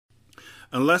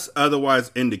Unless otherwise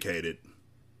indicated,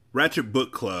 Ratchet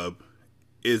Book Club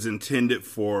is intended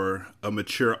for a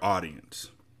mature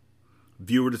audience.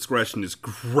 Viewer discretion is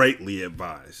greatly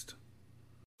advised.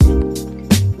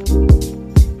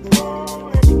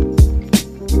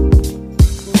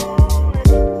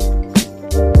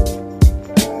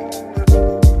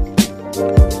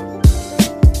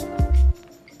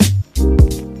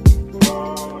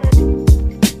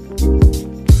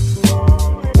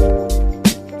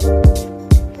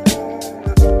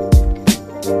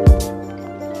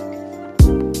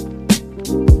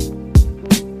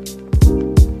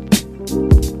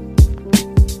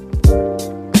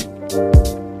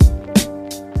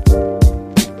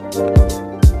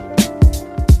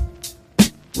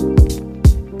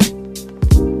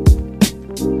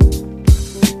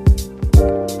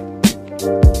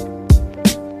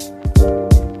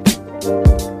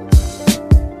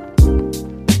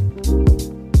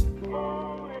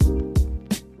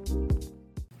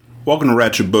 Welcome to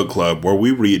Ratchet Book Club, where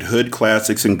we read hood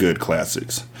classics and good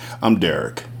classics. I'm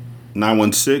Derek.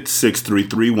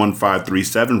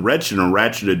 916-633-1537, Ratchet and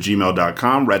Ratchet at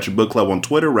gmail.com, Ratchet Book Club on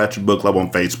Twitter, Ratchet Book Club on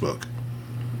Facebook.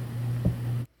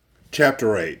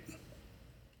 Chapter 8.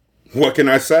 What can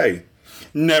I say?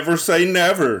 Never say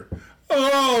never.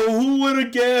 Oh, who would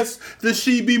have guessed that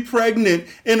she'd be pregnant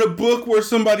in a book where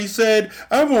somebody said,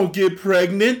 I won't get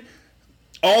pregnant?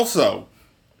 Also,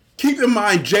 keep in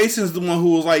mind, Jason's the one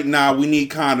who was like, nah, we need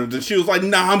condoms. And she was like,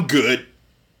 nah, I'm good.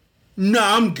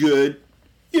 Nah, I'm good.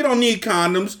 You don't need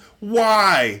condoms.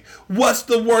 Why? What's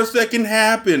the worst that can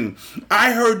happen?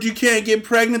 I heard you can't get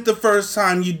pregnant the first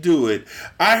time you do it.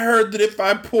 I heard that if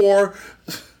I pour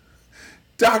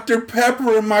Dr.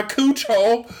 Pepper in my cooch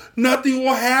hole, nothing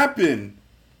will happen.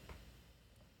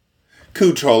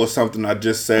 Cooch hole is something I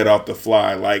just said off the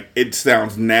fly. Like, it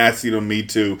sounds nasty to me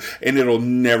too, and it'll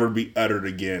never be uttered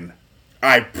again.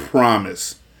 I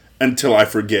promise. Until I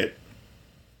forget.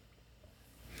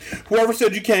 Whoever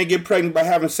said you can't get pregnant by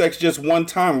having sex just one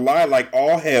time lied like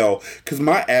all hell, because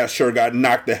my ass sure got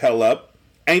knocked the hell up.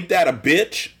 Ain't that a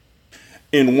bitch?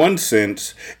 In one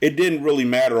sense, it didn't really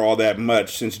matter all that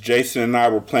much, since Jason and I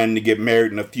were planning to get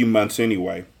married in a few months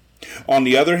anyway. On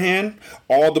the other hand,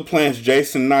 all the plans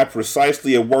Jason and I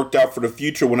precisely had worked out for the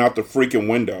future went out the freaking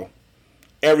window.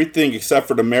 Everything except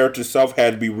for the marriage itself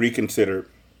had to be reconsidered.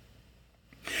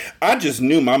 I just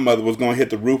knew my mother was going to hit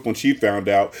the roof when she found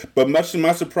out, but much to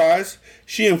my surprise,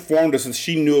 she informed us that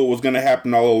she knew it was going to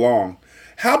happen all along.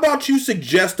 How about you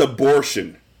suggest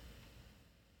abortion?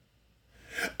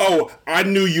 Oh, I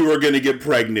knew you were going to get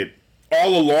pregnant.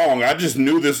 All along, I just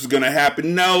knew this was going to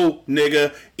happen. No,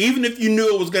 nigga. Even if you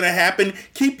knew it was going to happen,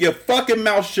 keep your fucking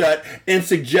mouth shut and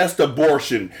suggest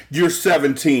abortion. You're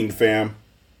 17, fam.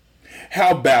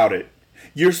 How about it?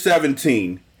 You're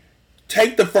 17.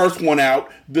 Take the first one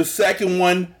out. The second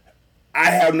one,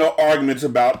 I have no arguments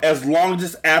about. As long as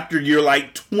it's after you're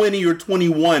like 20 or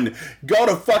 21. Go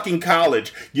to fucking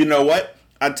college. You know what?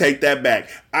 I take that back.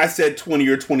 I said 20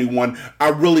 or 21. I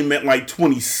really meant like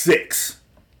 26.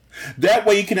 That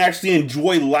way you can actually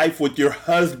enjoy life with your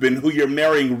husband who you're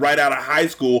marrying right out of high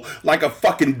school like a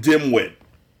fucking dimwit.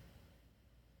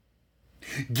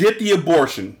 Get the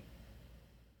abortion.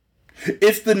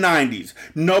 It's the 90s.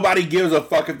 Nobody gives a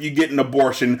fuck if you get an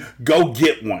abortion. Go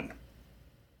get one.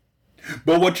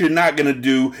 But what you're not going to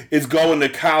do is go into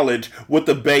college with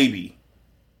a baby.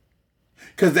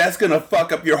 Because that's going to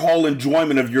fuck up your whole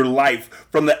enjoyment of your life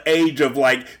from the age of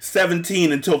like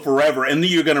 17 until forever. And then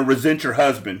you're going to resent your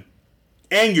husband.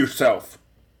 And yourself.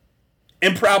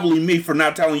 And probably me for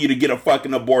not telling you to get a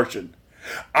fucking abortion.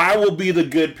 I will be the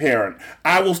good parent.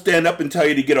 I will stand up and tell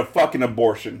you to get a fucking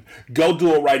abortion. Go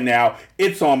do it right now.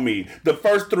 It's on me. The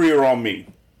first 3 are on me.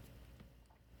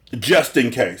 Just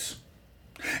in case.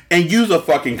 And use a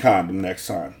fucking condom next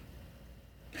time.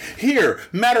 Here,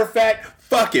 matter of fact,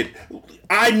 fuck it.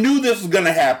 I knew this was going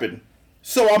to happen.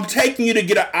 So I'm taking you to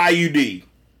get an IUD.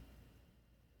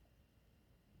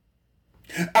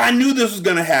 I knew this was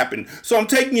going to happen, so I'm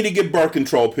taking you to get birth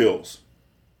control pills.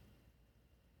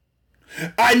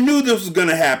 I knew this was going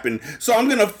to happen, so I'm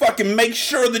going to fucking make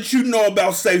sure that you know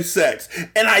about safe sex.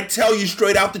 And I tell you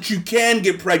straight out that you can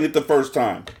get pregnant the first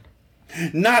time.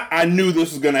 Not, I knew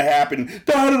this was going to happen.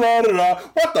 Da-da-da-da-da.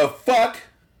 What the fuck?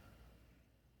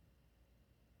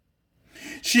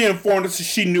 She informed us that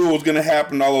she knew it was going to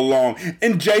happen all along.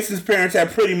 And Jason's parents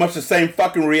had pretty much the same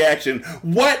fucking reaction.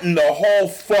 What in the whole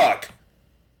fuck?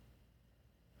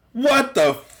 What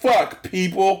the fuck,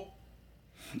 people?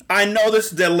 I know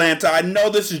this is Atlanta. I know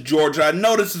this is Georgia. I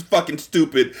know this is fucking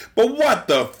stupid. But what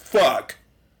the fuck?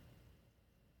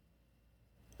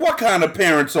 What kind of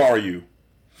parents are you?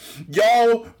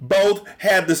 Y'all both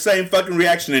had the same fucking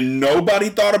reaction and nobody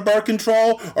thought of birth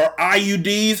control or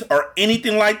IUDs or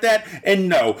anything like that. And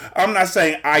no, I'm not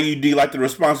saying IUD like the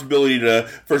responsibility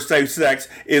for safe sex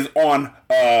is on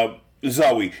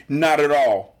Zoe. Not at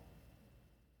all.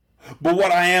 But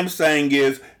what I am saying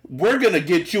is, we're going to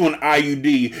get you an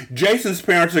IUD. Jason's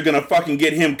parents are going to fucking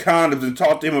get him condoms and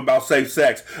talk to him about safe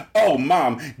sex. Oh,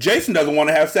 mom, Jason doesn't want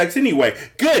to have sex anyway.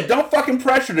 Good, don't fucking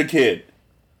pressure the kid.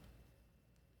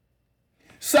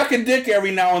 Suck a dick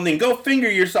every now and then. Go finger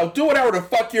yourself. Do whatever the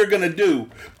fuck you're going to do.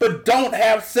 But don't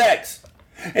have sex.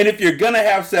 And if you're going to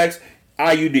have sex,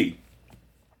 IUD.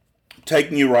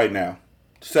 Taking you right now.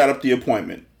 Set up the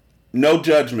appointment. No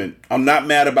judgment. I'm not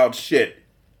mad about shit.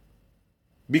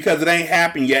 Because it ain't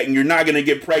happened yet and you're not going to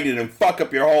get pregnant and fuck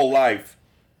up your whole life.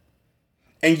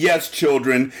 And yes,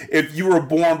 children, if you were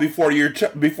born before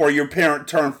your parent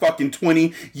turned fucking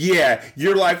 20, yeah,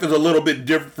 your life is a little bit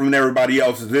different from everybody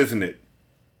else's, isn't it?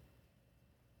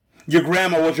 Your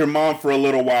grandma was your mom for a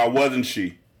little while, wasn't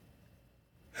she?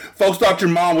 Folks thought your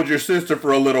mom was your sister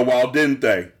for a little while, didn't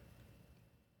they?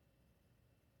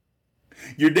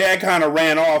 Your dad kind of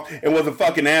ran off and was a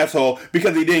fucking asshole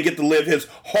because he didn't get to live his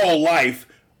whole life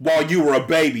while you were a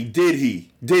baby, did he?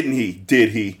 Didn't he? Did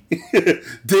he?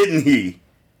 Didn't he?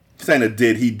 This ain't a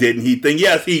didn't he thing.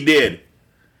 Yes, he did.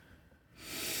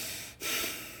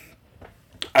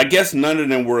 I guess none of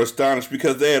them were astonished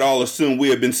because they had all assumed we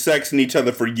had been sexing each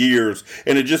other for years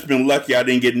and had just been lucky I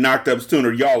didn't get knocked up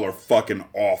sooner. Y'all are fucking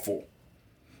awful.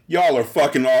 Y'all are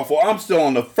fucking awful. I'm still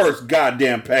on the first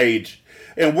goddamn page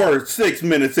and we're 6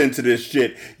 minutes into this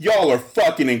shit. Y'all are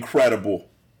fucking incredible.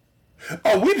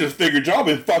 Oh, we just figured y'all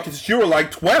been fucking since you were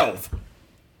like 12.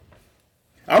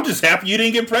 I'm just happy you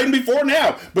didn't get pregnant before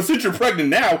now. But since you're pregnant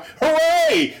now,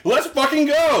 hooray! Let's fucking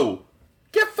go.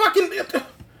 Get fucking...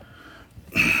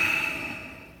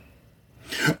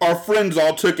 Our friends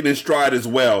all took it in stride as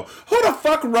well. Who the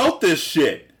fuck wrote this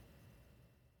shit?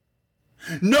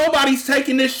 Nobody's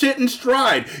taking this shit in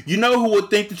stride. You know who would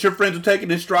think that your friends are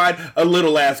taking it in stride? A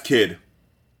little ass kid.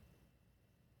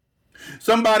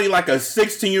 Somebody like a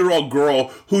 16-year-old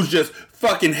girl who's just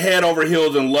fucking head over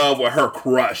heels in love with her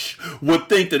crush would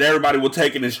think that everybody will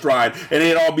take it in stride and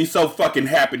they'd all be so fucking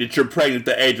happy that you're pregnant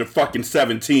at the age of fucking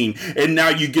 17 and now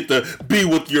you get to be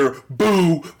with your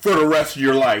boo for the rest of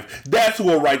your life. That's who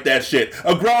will write that shit.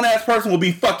 A grown-ass person will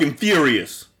be fucking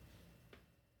furious.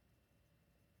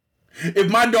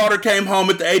 If my daughter came home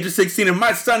at the age of 16, if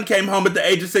my son came home at the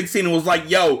age of 16 and was like,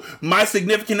 yo, my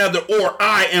significant other or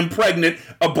I am pregnant,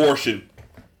 abortion.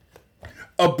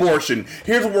 Abortion.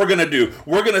 Here's what we're going to do.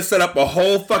 We're going to set up a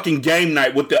whole fucking game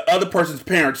night with the other person's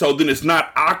parents so then it's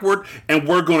not awkward and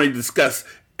we're going to discuss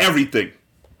everything.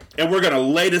 And we're going to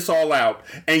lay this all out.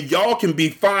 And y'all can be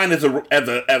fine as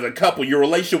a couple. Your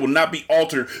relationship will not be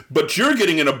altered. But you're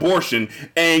getting an abortion.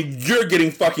 And you're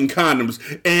getting fucking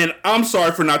condoms. And I'm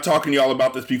sorry for not talking to y'all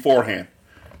about this beforehand.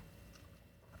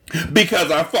 Because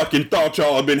I fucking thought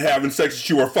y'all had been having sex since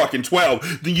you were fucking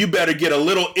 12. Then you better get a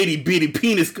little itty bitty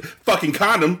penis fucking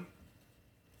condom.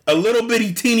 A little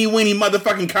bitty teeny weeny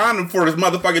motherfucking condom for this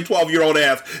motherfucking 12-year-old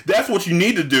ass. That's what you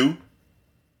need to do.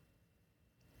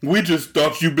 We just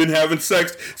thought you've been having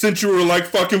sex since you were like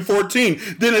fucking 14.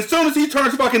 Then as soon as he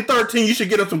turns fucking 13, you should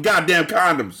get him some goddamn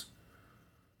condoms.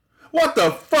 What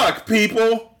the fuck,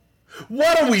 people?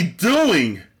 What are we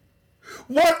doing?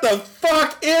 What the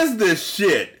fuck is this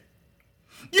shit?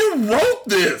 You wrote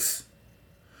this.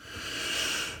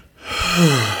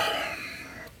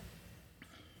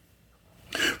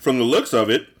 From the looks of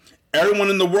it, everyone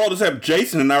in the world except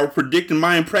Jason and I were predicting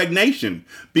my impregnation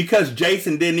because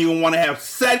Jason didn't even want to have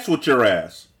sex with your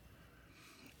ass.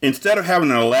 Instead of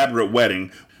having an elaborate wedding,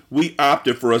 we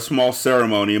opted for a small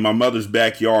ceremony in my mother's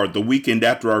backyard the weekend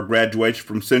after our graduation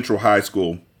from Central High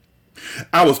School.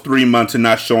 I was 3 months and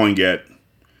not showing yet.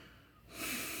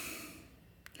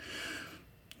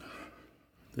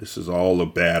 This is all a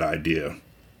bad idea.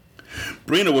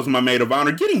 Brina was my maid of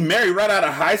honor. Getting married right out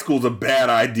of high school is a bad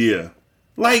idea.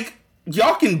 Like,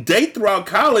 y'all can date throughout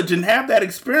college and have that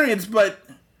experience, but...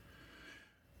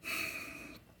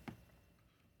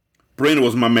 Brina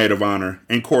was my maid of honor,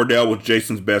 and Cordell was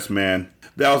Jason's best man.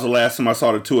 That was the last time I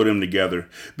saw the two of them together,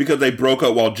 because they broke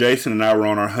up while Jason and I were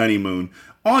on our honeymoon.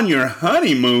 On your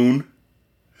honeymoon?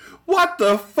 What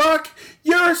the fuck?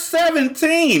 You're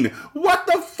 17! What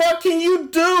the fuck can you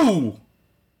do?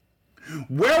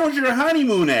 Where was your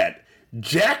honeymoon at?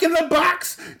 Jack in the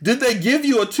Box? Did they give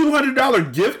you a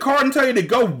 $200 gift card and tell you to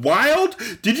go wild?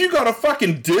 Did you go to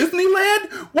fucking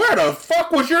Disneyland? Where the fuck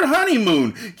was your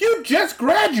honeymoon? You just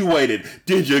graduated.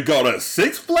 Did you go to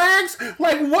Six Flags?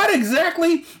 Like what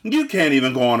exactly? You can't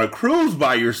even go on a cruise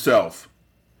by yourself.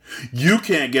 You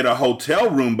can't get a hotel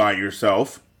room by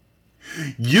yourself.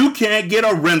 You can't get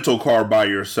a rental car by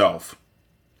yourself.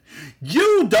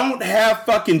 You don't have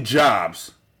fucking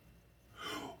jobs.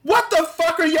 What the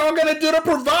fuck are y'all gonna do to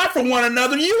provide for one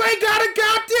another? You ain't got a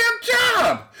goddamn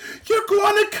job. You're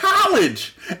going to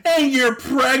college and you're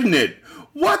pregnant.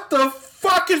 What the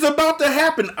fuck is about to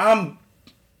happen?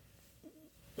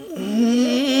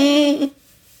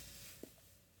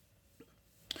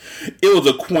 It was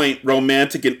a quaint,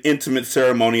 romantic, and intimate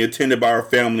ceremony attended by our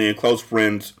family and close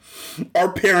friends.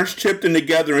 Our parents chipped in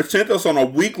together and sent us on a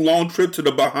week-long trip to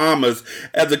the Bahamas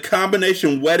as a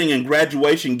combination wedding and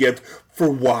graduation gift. For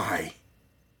why?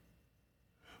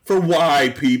 For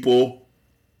why, people?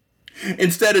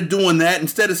 Instead of doing that,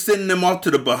 instead of sending them off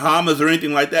to the Bahamas or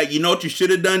anything like that, you know what you should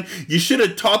have done? You should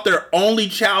have taught their only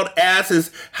child asses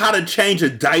how to change a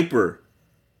diaper.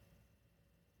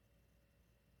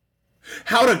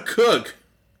 How to cook.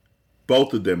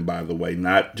 Both of them, by the way,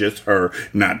 not just her,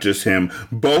 not just him,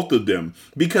 both of them,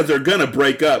 because they're gonna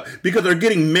break up, because they're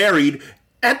getting married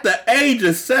at the age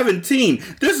of 17.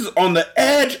 This is on the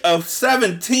edge of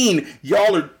 17.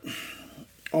 Y'all are,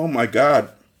 oh my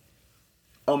God.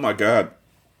 Oh my God.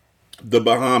 The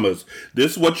Bahamas.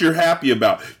 This is what you're happy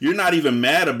about. You're not even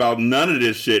mad about none of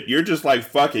this shit. You're just like,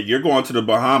 fuck it. You're going to the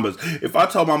Bahamas. If I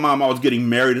told my mom I was getting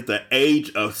married at the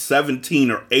age of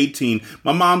 17 or 18,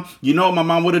 my mom, you know what my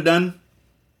mom would have done?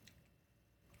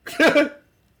 No,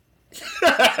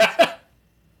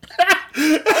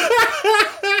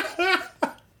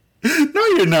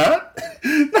 you're not.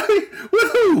 No,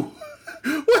 with who?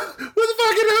 With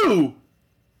fucking who?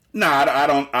 Nah,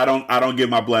 I don't give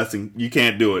my blessing. You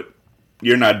can't do it.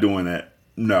 You're not doing that.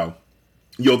 No.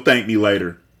 You'll thank me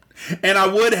later. And I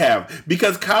would have,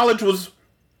 because college was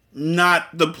not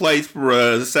the place for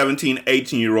a 17,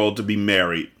 18-year-old to be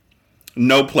married.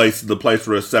 No place is the place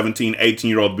for a 17,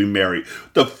 18-year-old to be married.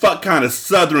 The fuck kind of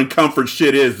Southern comfort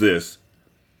shit is this?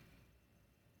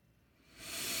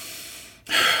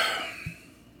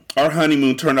 Our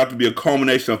honeymoon turned out to be a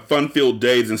culmination of fun-filled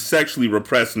days and sexually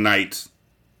repressed nights.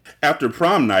 After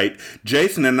prom night,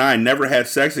 Jason and I never had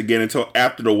sex again until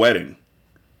after the wedding.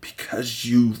 Because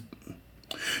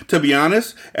to be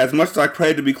honest, as much as I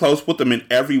craved to be close with him in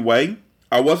every way,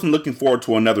 I wasn't looking forward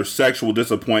to another sexual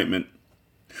disappointment.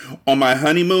 On my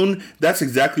honeymoon, that's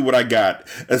exactly what I got.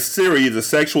 A series of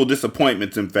sexual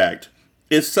disappointments, in fact.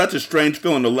 It's such a strange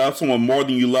feeling to love someone more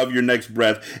than you love your next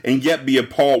breath and yet be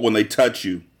appalled when they touch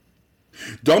you.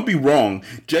 Don't be wrong,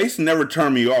 Jason never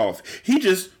turned me off. He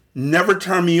just never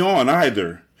turned me on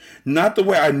either. Not the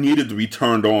way I needed to be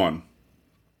turned on.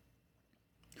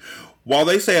 While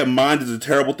they say a mind is a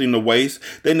terrible thing to waste,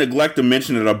 they neglect to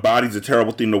mention that a body's a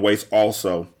terrible thing to waste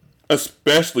also.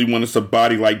 Especially when it's a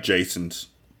body like Jason's.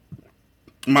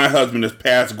 My husband is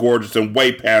past gorgeous and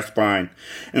way past fine.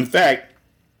 In fact,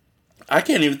 I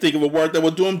can't even think of a word that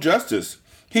would do him justice.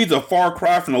 He's a far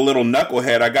cry from the little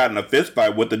knucklehead I got in a fist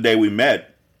fight with the day we met.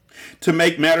 To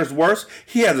make matters worse,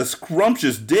 he has a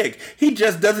scrumptious dick. He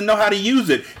just doesn't know how to use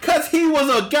it, 'cause he was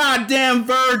a goddamn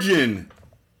virgin.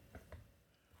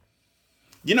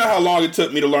 You know how long it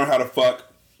took me to learn how to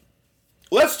fuck?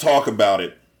 Let's talk about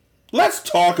it. Let's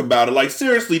talk about it. Like,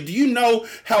 seriously, do you know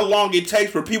how long it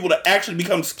takes for people to actually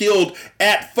become skilled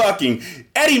at fucking?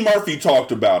 Eddie Murphy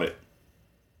talked about it.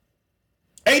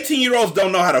 18-year-olds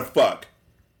don't know how to fuck.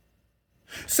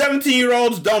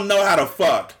 17-year-olds don't know how to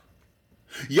fuck.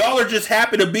 Y'all are just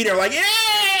happy to be there like,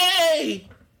 yay!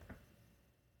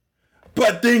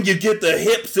 But then you get the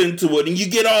hips into it and you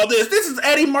get all this. This is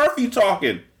Eddie Murphy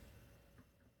talking.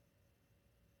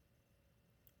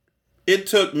 It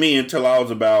took me until I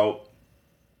was about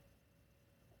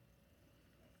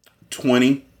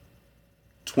 20,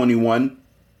 21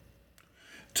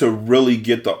 to really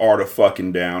get the art of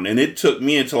fucking down. And it took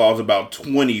me until I was about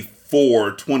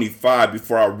 24, 25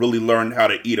 before I really learned how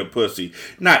to eat a pussy.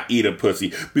 Not eat a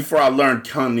pussy. Before I learned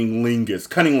cunnilingus.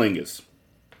 Cunnilingus.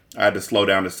 I had to slow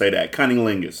down to say that.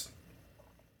 Cunnilingus.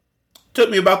 Took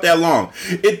me about that long.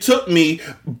 It took me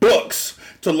books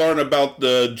to learn about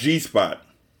the G-spot.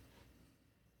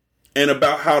 And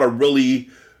about how to really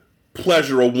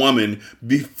pleasure a woman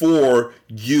before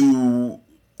you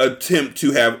attempt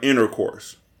to have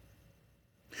intercourse.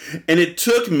 And it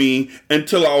took me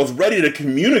until I was ready to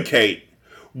communicate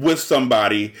with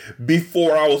somebody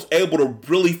before I was able to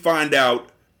really find out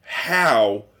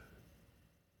how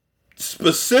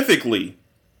specifically,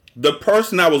 the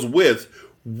person I was with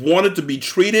wanted to be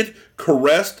treated,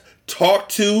 caressed,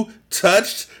 talked to,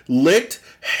 touched, licked,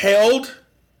 held.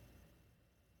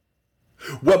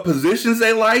 What positions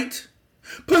they liked?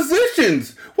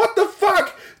 Positions! What the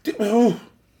fuck?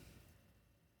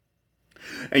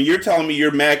 And you're telling me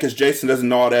you're mad because Jason doesn't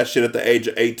know all that shit at the age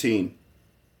of 18.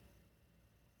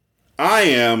 I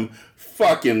am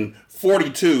fucking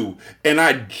 42, and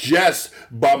I just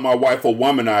bought my wife a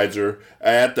womanizer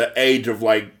at the age of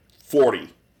like 40.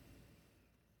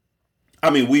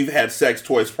 I mean, we've had sex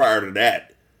toys prior to that.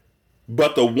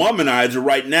 But the womanizer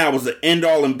right now is the end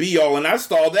all and be all, and I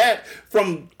saw that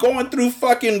from going through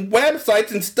fucking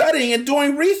websites and studying and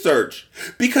doing research.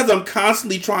 Because I'm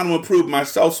constantly trying to improve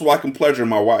myself so I can pleasure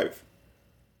my wife.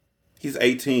 He's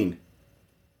 18.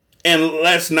 And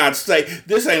let's not say,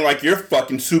 this ain't like you're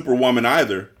fucking Superwoman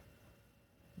either.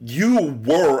 You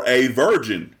were a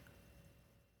virgin.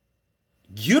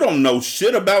 You don't know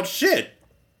shit about shit.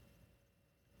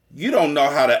 You don't know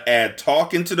how to add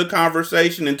talk into the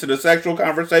conversation, into the sexual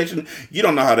conversation. You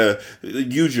don't know how to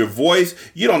use your voice.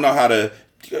 You don't know how to...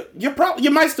 You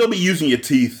might still be using your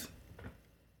teeth.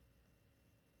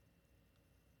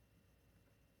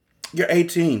 You're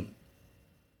 18.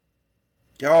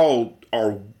 Y'all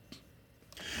are...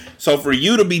 So for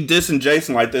you to be dissing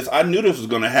Jason like this, I knew this was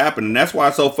going to happen, and that's why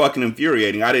it's so fucking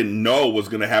infuriating. I didn't know it was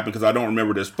going to happen because I don't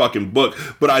remember this fucking book,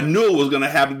 but I knew it was going to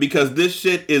happen because this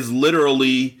shit is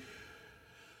literally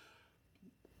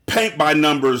paint by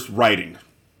numbers writing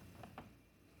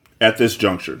at this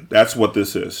juncture. That's what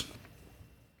this is.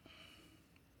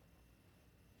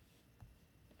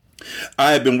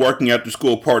 I had been working after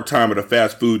school part-time at a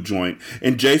fast food joint,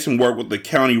 and Jason worked with the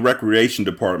county recreation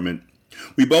department.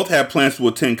 We both had plans to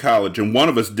attend college, and one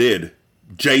of us did.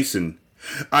 Jason.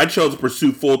 I chose to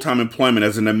pursue full-time employment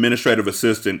as an administrative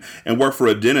assistant and work for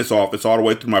a dentist's office all the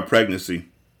way through my pregnancy.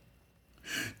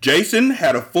 Jason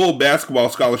had a full basketball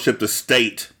scholarship to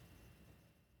state.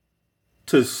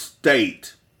 To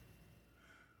state.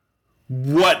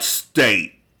 What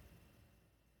state?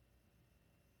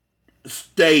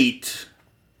 State.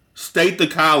 State the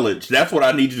college. That's what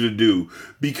I need you to do.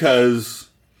 Because...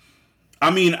 I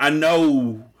mean, I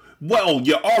know, well,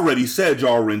 you already said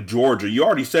y'all were in Georgia. You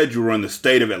already said you were in the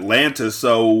state of Atlanta.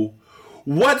 So,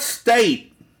 what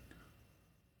state?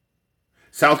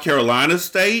 South Carolina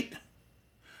state?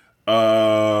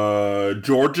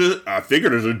 Georgia? I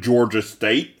figured there's a Georgia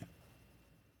state.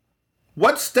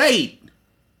 What state?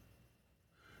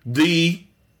 The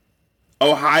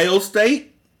Ohio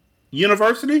State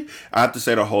University? I have to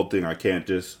say the whole thing. I can't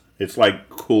just, it's like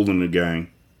Kool and the Gang.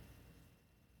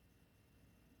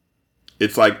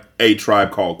 It's like A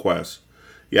Tribe Called Quest.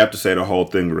 You have to say the whole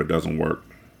thing or it doesn't work.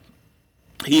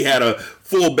 He had a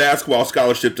full basketball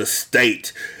scholarship to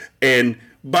state. And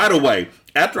by the way,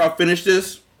 after I finish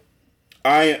this,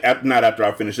 after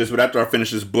I finish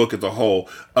this book as a whole,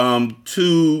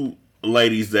 two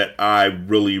ladies that I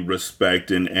really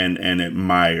respect and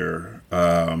admire,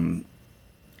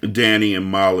 Danny and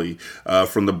Molly,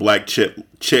 from the Black Chick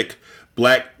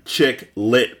Lit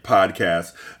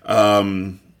podcast,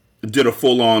 did a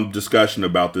full-on discussion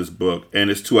about this book, and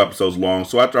it's 2 episodes long.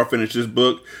 So after I finish this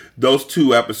book, those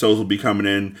 2 episodes will be coming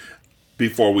in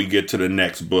before we get to the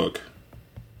next book.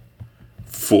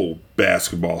 Full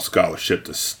basketball scholarship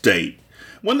to state.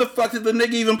 When the fuck did the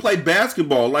nigga even play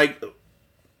basketball? Like,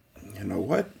 you know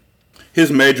what? His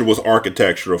major was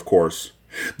architecture, of course.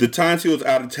 The times he was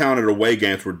out of town at away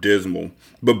games were dismal,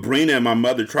 but Brina and my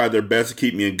mother tried their best to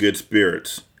keep me in good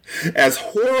spirits. As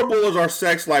horrible as our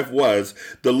sex life was,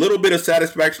 the little bit of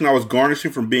satisfaction I was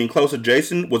garnishing from being close to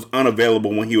Jason was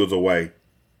unavailable when he was away.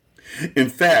 In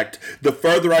fact, the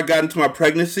further I got into my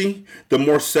pregnancy, the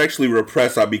more sexually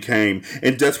repressed I became,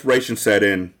 and desperation set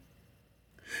in.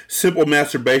 Simple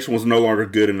masturbation was no longer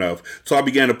good enough, so I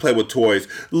began to play with toys.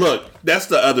 Look, that's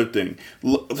the other thing.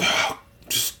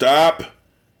 Stop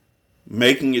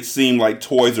making it seem like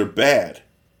toys are bad.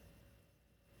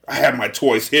 I had my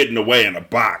toys hidden away in a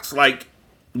box,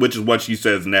 which is what she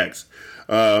says next.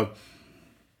 You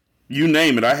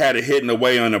name it, I had it hidden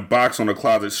away in a box on a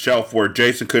closet shelf where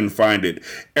Jason couldn't find it.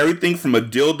 Everything from a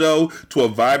dildo to a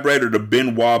vibrator to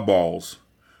Benoit balls.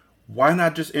 Why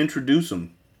not just introduce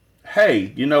them?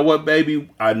 Hey, you know what, baby?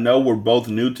 I know we're both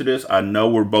new to this. I know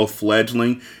we're both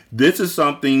fledgling. This is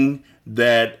something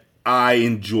that I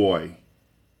enjoy.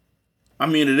 I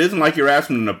mean, it isn't like you're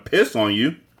asking him to piss on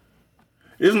you.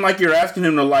 It isn't like you're asking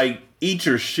him to, eat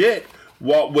your shit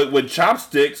with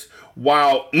chopsticks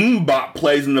while Mbop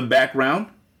plays in the background.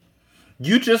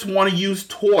 You just want to use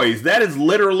toys. That is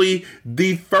literally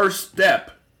the first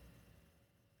step.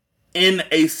 in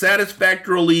a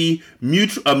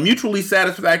mutually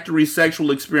satisfactory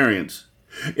sexual experience.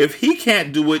 If he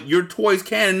can't do it, your toys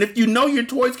can. And if you know your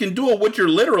toys can do it, what you're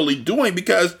literally doing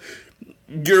because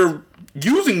you're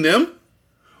using them,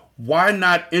 why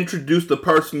not introduce the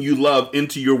person you love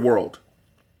into your world?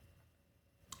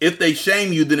 If they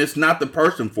shame you, then it's not the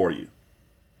person for you.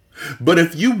 But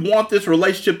if you want this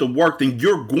relationship to work, then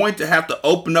you're going to have to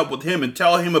open up with him and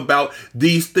tell him about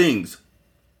these things.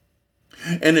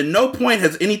 And at no point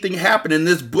has anything happened in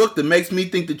this book that makes me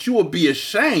think that you will be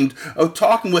ashamed of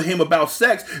talking with him about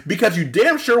sex, because you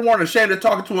damn sure weren't ashamed of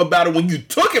talking to him about it when you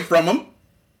took it from him.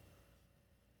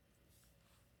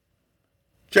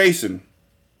 Jason.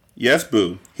 Yes,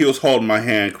 boo. He was holding my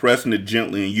hand, caressing it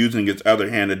gently and using his other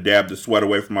hand to dab the sweat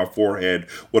away from my forehead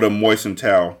with a moistened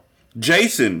towel.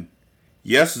 Jason.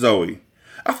 Yes, Zoe.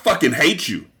 I fucking hate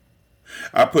you.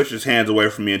 I pushed his hands away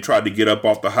from me and tried to get up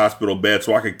off the hospital bed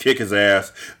so I could kick his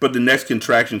ass, but the next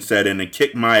contraction set in and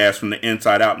kicked my ass from the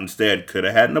inside out instead. Could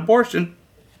have had an abortion.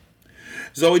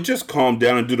 Zoe, just calm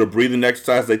down and do the breathing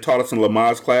exercise they taught us in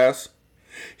Lamaze class.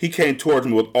 He came towards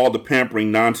me with all the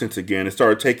pampering nonsense again and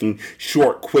started taking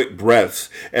short, quick breaths,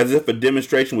 as if a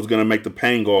demonstration was going to make the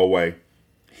pain go away.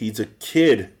 He's a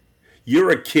kid.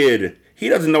 You're a kid. He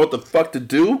doesn't know what the fuck to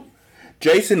do.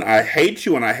 Jason, I hate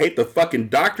you, and I hate the fucking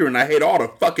doctor, and I hate all the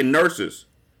fucking nurses.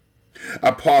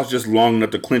 I paused just long enough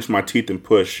to clench my teeth and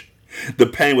push. The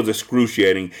pain was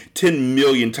excruciating, 10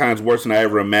 million times worse than I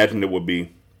ever imagined it would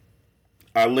be.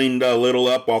 I leaned a little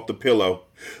up off the pillow,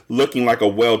 looking like a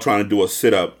whale trying to do a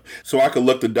sit-up, so I could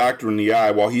look the doctor in the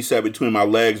eye while he sat between my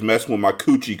legs messing with my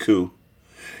coochie coo.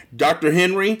 Dr.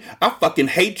 Henry, I fucking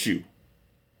hate you.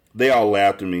 They all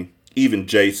laughed at me. Even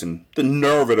Jason. The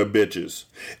nerve of the bitches.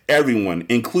 Everyone,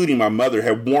 including my mother,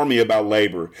 had warned me about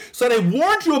labor. So they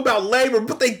warned you about labor,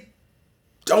 but they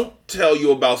don't tell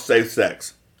you about safe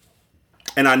sex.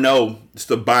 And I know it's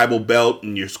the Bible Belt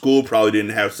and your school probably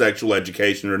didn't have sexual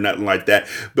education or nothing like that.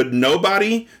 But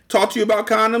nobody taught you about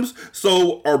condoms?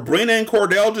 So are Brina and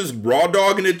Cordell just raw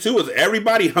dogging it too? Is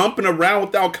everybody humping around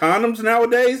without condoms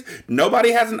nowadays?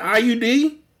 Nobody has an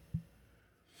IUD?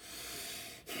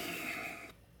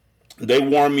 They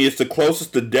warned me it's the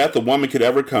closest to death a woman could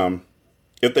ever come.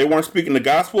 If they weren't speaking the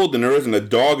gospel, then there isn't a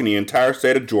dog in the entire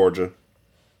state of Georgia.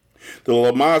 The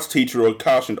Lamaze teacher had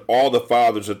cautioned all the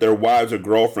fathers that their wives or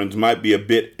girlfriends might be a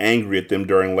bit angry at them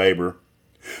during labor.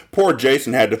 Poor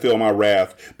Jason had to feel my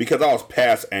wrath because I was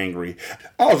past angry.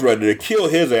 I was ready to kill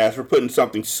his ass for putting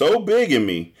something so big in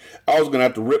me. I was going to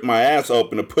have to rip my ass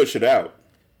open to push it out.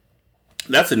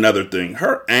 That's another thing.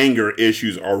 Her anger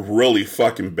issues are really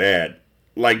fucking bad.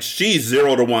 Like, she's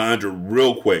 0 to 100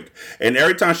 real quick. And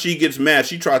every time she gets mad,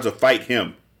 she tries to fight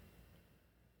him.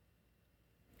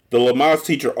 The Lamaze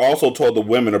teacher also told the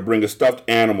women to bring a stuffed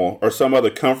animal or some other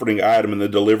comforting item in the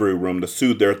delivery room to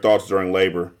soothe their thoughts during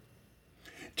labor.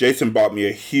 Jason bought me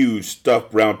a huge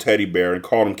stuffed brown teddy bear and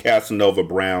called him Casanova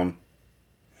Brown.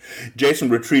 Jason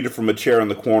retreated from a chair in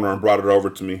the corner and brought it over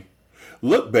to me.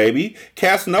 Look, baby,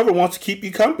 Casanova wants to keep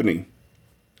you company.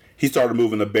 He started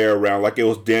moving the bear around like it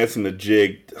was dancing a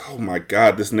jig. Oh my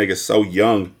God, this nigga's so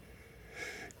young.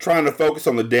 Trying to focus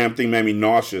on the damn thing made me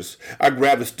nauseous. I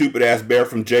grabbed the stupid ass bear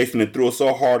from Jason and threw it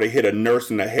so hard it hit a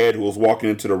nurse in the head who was walking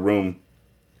into the room.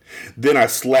 Then I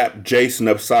slapped Jason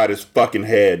upside his fucking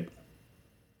head.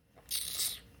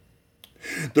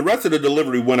 The rest of the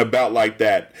delivery went about like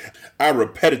that. I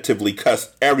repetitively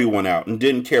cussed everyone out and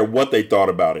didn't care what they thought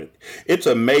about it. It's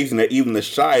amazing that even the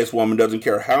shyest woman doesn't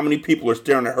care how many people are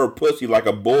staring at her pussy like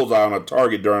a bullseye on a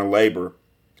target during labor.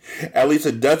 At least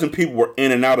a dozen people were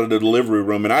in and out of the delivery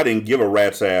room, and I didn't give a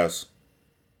rat's ass.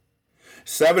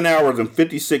 7 hours and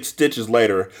 56 stitches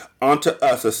later, onto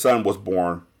us a son was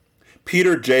born.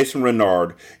 Peter Jason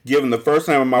Renard, given the first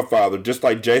name of my father, just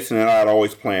like Jason and I had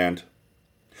always planned.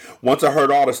 Once I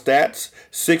heard all the stats,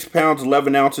 6 pounds,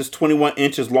 11 ounces, 21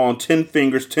 inches long, 10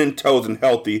 fingers, 10 toes, and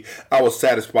healthy, I was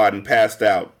satisfied and passed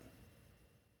out.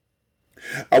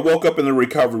 I woke up in the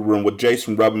recovery room with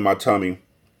Jason rubbing my tummy.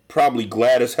 Probably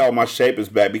glad as hell my shape is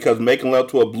back, because making love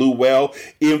to a blue whale,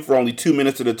 even for only 2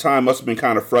 minutes at a time, must have been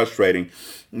kind of frustrating.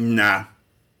 Nah.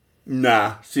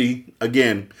 See,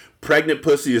 again, pregnant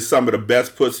pussy is some of the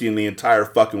best pussy in the entire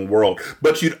fucking world.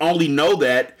 But you'd only know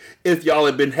that if y'all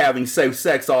had been having safe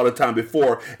sex all the time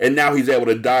before, and now he's able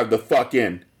to dive the fuck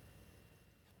in.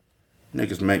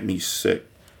 Niggas make me sick.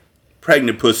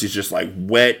 Pregnant pussy's just like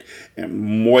wet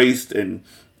and moist and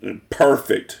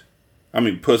perfect. I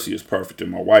mean, pussy is perfect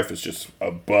and my wife is just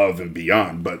above and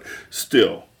beyond, but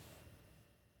still,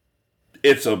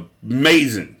 it's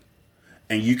amazing.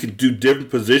 and you can do different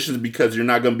positions because you're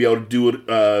not going to be able to do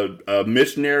it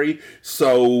missionary.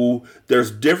 So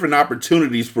there's different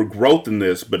opportunities for growth in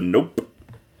this, but nope.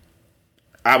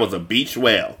 I was a beach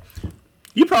whale.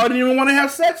 You probably didn't even want to have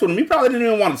sex with him. You probably didn't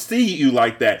even want to see you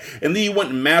like that. And then you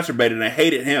went and masturbated and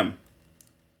hated him.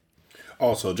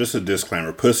 Also, just a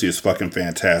disclaimer, pussy is fucking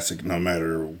fantastic no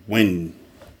matter when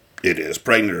it is,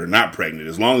 pregnant or not pregnant.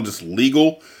 As long as it's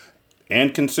legal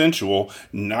and consensual,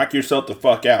 knock yourself the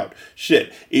fuck out.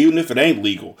 Shit, even if it ain't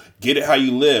legal, get it how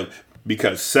you live,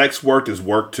 because sex work is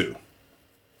work too.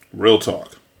 Real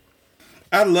talk.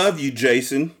 I love you,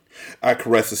 Jason. I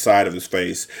caressed the side of his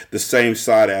face, the same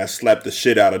side I slapped the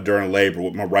shit out of during labor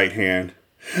with my right hand.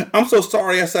 I'm so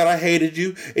sorry I said I hated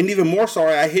you, and even more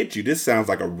sorry I hit you. This sounds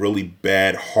like a really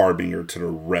bad harbinger to the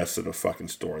rest of the fucking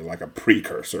story, like a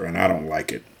precursor, and I don't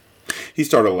like it. He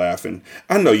started laughing.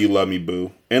 I know you love me,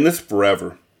 boo, and this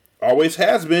forever. Always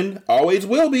has been, always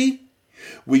will be.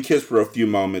 We kissed for a few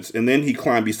moments, and then he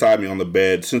climbed beside me on the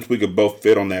bed, since we could both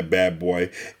fit on that bad boy,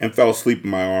 and fell asleep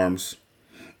in my arms.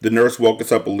 The nurse woke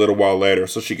us up a little while later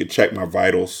so she could check my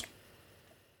vitals.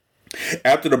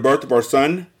 After the birth of our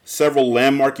son, several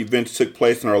landmark events took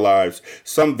place in our lives,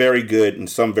 some very good and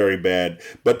some very bad,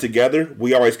 but together,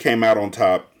 we always came out on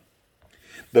top.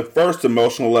 The first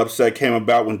emotional upset came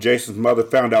about when Jason's mother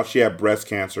found out she had breast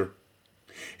cancer.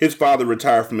 His father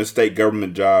retired from his state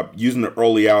government job, using the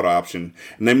early out option,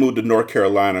 and they moved to North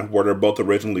Carolina, where they're both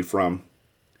originally from.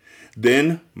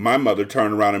 Then, my mother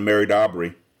turned around and married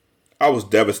Aubrey. I was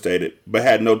devastated, but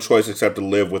had no choice except to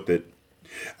live with it.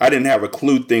 I didn't have a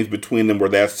clue things between them were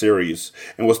that serious,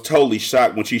 and was totally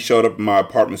shocked when she showed up in my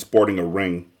apartment sporting a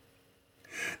ring.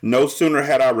 No sooner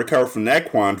had I recovered from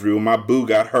that quandary when my boo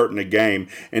got hurt in a game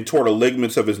and tore the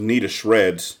ligaments of his knee to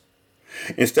shreds.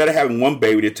 Instead of having one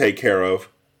baby to take care of,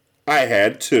 I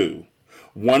had two.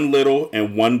 One little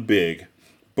and one big.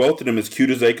 Both of them as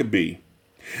cute as they could be.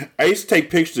 I used to take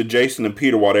pictures of Jason and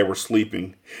Peter while they were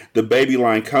sleeping, the baby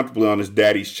lying comfortably on his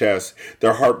daddy's chest,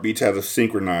 their heartbeats as if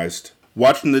synchronized.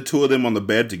 Watching the two of them on the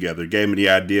bed together gave me the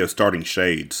idea of starting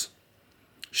Shades.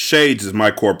 Shades is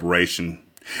my corporation.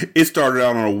 It started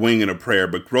out on a wing and a prayer,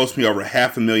 but grossed me over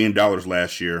 $500,000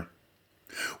 last year.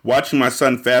 Watching my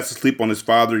son fast asleep on his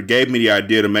father gave me the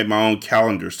idea to make my own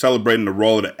calendar celebrating the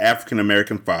role of the African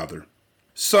American father.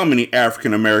 So many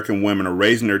African American women are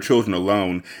raising their children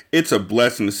alone. It's a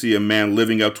blessing to see a man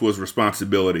living up to his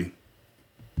responsibility.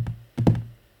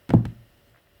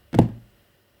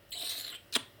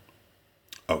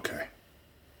 Okay.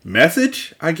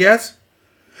 Message, I guess?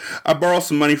 I borrowed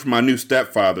some money from my new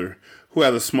stepfather, who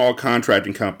has a small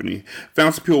contracting company,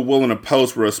 found some people willing to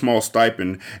post for a small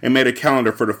stipend, and made a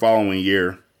calendar for the following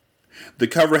year. The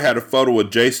cover had a photo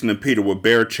of Jason and Peter with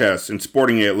bare chests and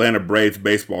sporting the Atlanta Braves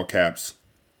baseball caps.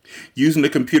 Using the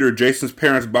computer Jason's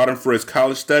parents bought him for his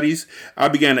college studies, I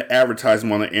began to advertise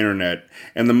him on the internet,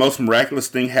 and the most miraculous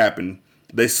thing happened.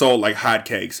 They sold like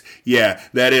hotcakes. Yeah,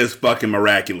 that is fucking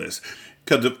miraculous.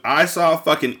 Because if I saw a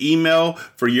fucking email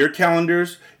for your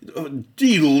calendars,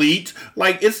 delete.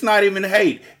 Like, it's not even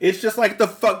hate. It's just like, the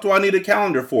fuck do I need a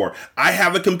calendar for? I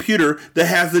have a computer that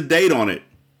has the date on it.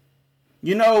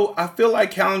 You know, I feel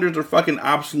like calendars are fucking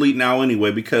obsolete now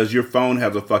anyway because your phone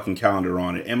has a fucking calendar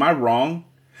on it. Am I wrong?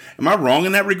 Am I wrong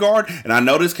in that regard? And I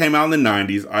know this came out in the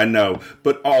 90s. I know.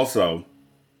 But also,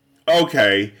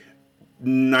 okay,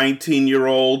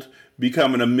 19-year-old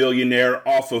becoming a millionaire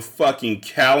off of fucking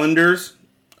calendars?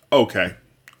 Okay,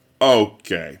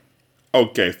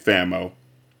 famo.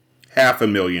 Half a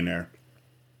millionaire.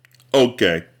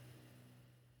 Okay.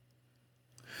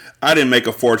 I didn't make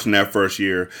a fortune that first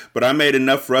year, but I made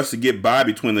enough for us to get by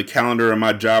between the calendar and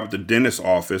my job at the dentist's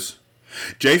office.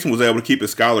 Jason was able to keep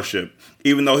his scholarship,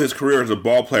 even though his career as a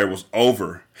ball player was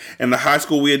over, and the high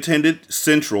school we attended,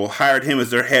 Central, hired him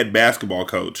as their head basketball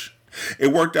coach.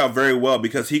 It worked out very well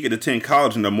because he could attend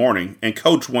college in the morning and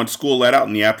coach once school let out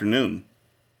in the afternoon.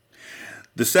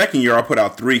 The second year, I put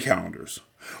out 3 calendars.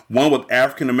 One with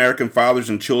African American fathers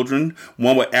and children,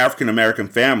 one with African American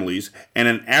families, and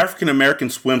an African American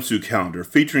swimsuit calendar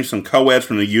featuring some co-eds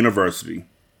from the university.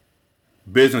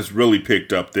 Business really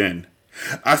picked up then.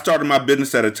 I started my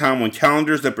business at a time when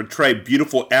calendars that portrayed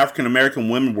beautiful African American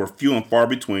women were few and far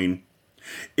between.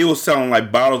 It was selling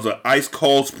like bottles of ice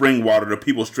cold spring water to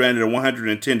people stranded in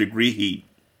 110-degree heat.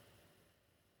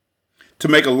 To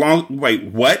make a long... Wait,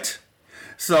 what?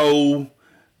 So...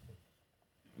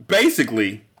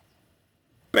 Basically,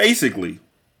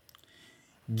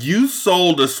 you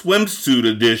sold a swimsuit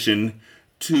edition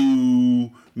to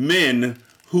men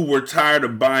who were tired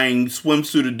of buying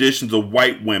swimsuit editions of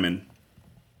white women.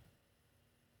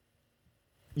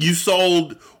 You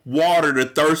sold water to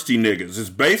thirsty niggas. It's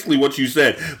basically what you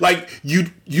said. Like you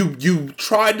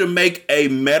tried to make a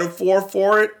metaphor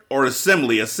for it or a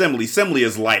simile. Simile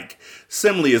is like.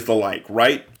 Simile is the like,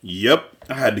 right? Yep.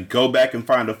 I had to go back and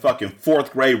find a fucking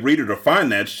 4th grade reader to find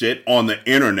that shit on the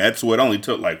internet, so it only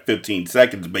took like 15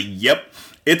 seconds. But yep,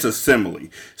 it's a simile.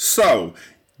 So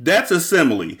that's a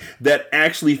simile that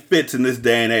actually fits in this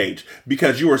day and age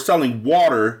because you are selling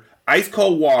water, ice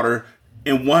cold water,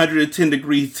 in 110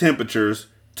 degree temperatures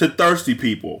to thirsty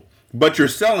people. But you're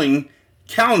selling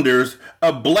calendars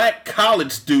of black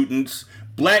college students,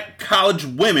 black college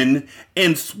women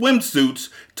in swimsuits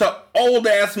to old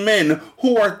ass men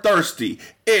who are thirsty.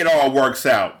 It all works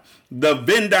out. The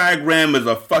Venn diagram is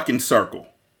a fucking circle.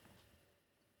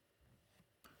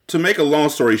 To make a long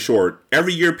story short,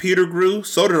 every year Peter grew,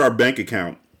 so did our bank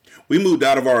account. We moved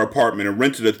out of our apartment and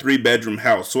rented a 3-bedroom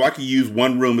house so I could use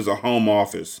one room as a home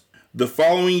office. The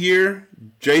following year,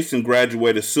 Jason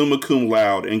graduated summa cum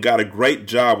laude and got a great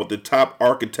job with the top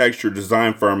architecture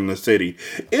design firm in the city.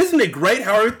 Isn't it great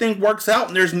how everything works out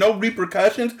and there's no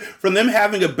repercussions from them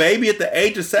having a baby at the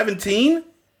age of 17?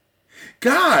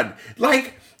 God,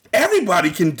 like,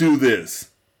 everybody can do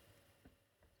this.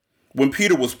 When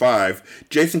Peter was 5,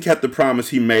 Jason kept the promise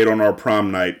he made on our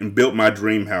prom night and built my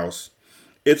dream house.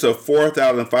 It's a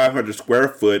 4,500 square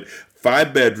foot,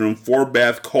 5-bedroom,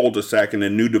 4-bath cul-de-sac in a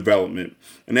new development,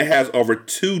 and it has over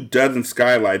 24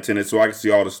 skylights in it so I can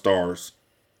see all the stars.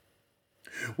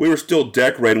 We were still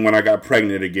decorating when I got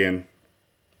pregnant again.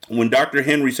 When Dr.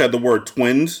 Henry said the word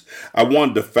twins, I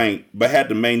wanted to faint, but had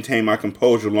to maintain my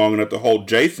composure long enough to hold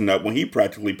Jason up when he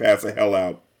practically passed the hell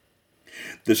out.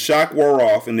 The shock wore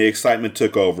off and the excitement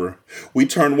took over. We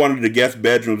turned one of the guest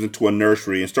bedrooms into a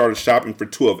nursery and started shopping for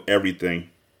 2 of everything.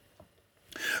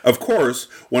 Of course,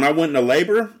 when I went into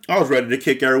labor, I was ready to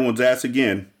kick everyone's ass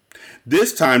again.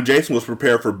 This time, Jason was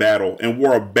prepared for battle and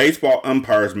wore a baseball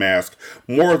umpire's mask,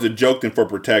 more as a joke than for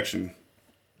protection.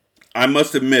 I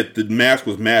must admit the mask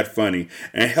was mad funny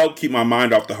and helped keep my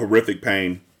mind off the horrific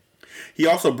pain. He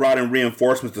also brought in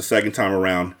reinforcements the second time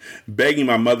around, begging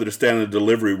my mother to stand in the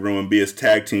delivery room and be his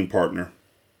tag team partner.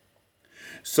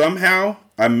 Somehow,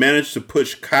 I managed to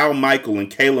push Kyle Michael and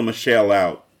Kayla Michelle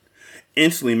out,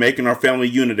 instantly making our family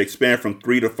unit expand from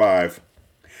 3 to 5.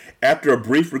 After a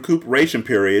brief recuperation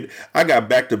period, I got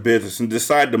back to business and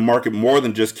decided to market more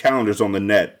than just calendars on the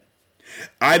net.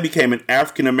 I became an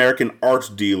African-American arts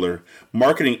dealer,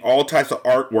 marketing all types of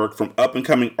artwork from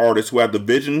up-and-coming artists who had the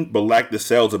vision but lacked the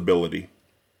sales ability.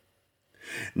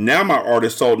 Now my art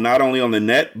is sold not only on the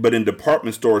net, but in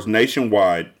department stores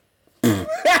nationwide.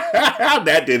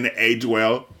 That didn't age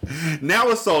well. Now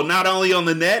it's sold not only on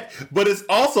the net, but it's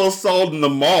also sold in the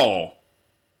mall.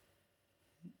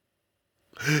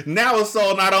 Now it's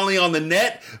sold not only on the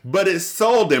net, but it's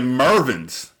sold in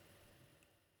Mervyn's.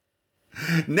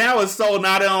 Now it's sold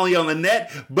not only on the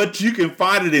net, but you can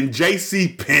find it in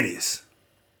J.C. Penney's.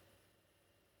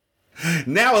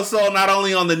 Now it's sold not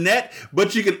only on the net,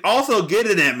 but you can also get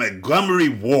it at Montgomery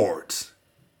Ward's.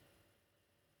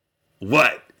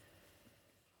 What?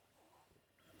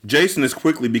 Jason is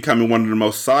quickly becoming one of the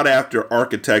most sought-after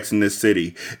architects in this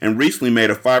city, and recently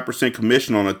made a 5%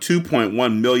 commission on a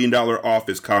 $2.1 million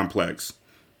office complex.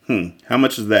 How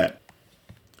much is that?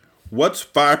 What's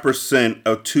 5%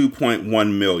 of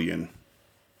 2.1 million?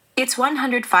 It's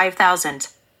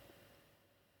 $105,000.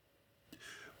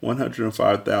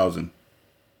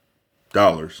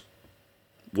 $105,000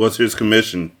 was his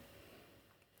commission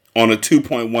on a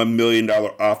 $2.1 million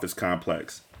office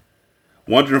complex.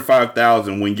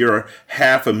 $105,000 when you're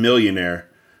half a millionaire.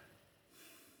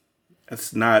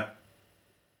 That's not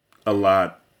a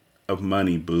lot of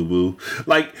money, boo-boo.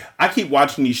 Like, I keep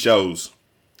watching these shows,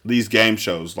 these game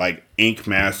shows like Ink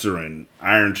Master and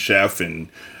Iron Chef and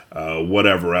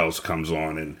whatever else comes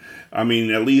on. And I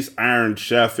mean, at least Iron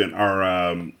Chef and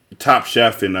our Top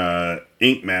Chef and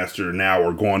Ink Master now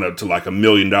are going up to like $1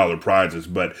 million prizes.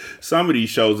 But some of these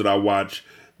shows that I watch,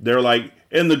 they're like,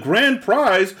 and the grand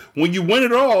prize, when you win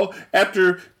it all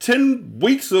after 10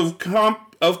 weeks of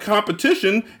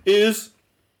competition, is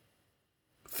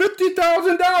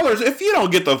 $50,000. If you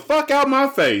don't get the fuck out my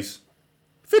face,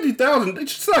 $50,000,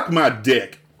 suck my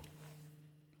dick.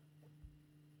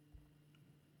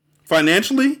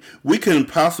 Financially, we couldn't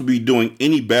possibly be doing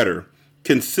any better,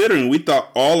 considering we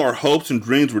thought all our hopes and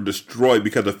dreams were destroyed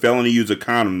because of failing to use a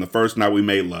condom the first night we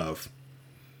made love.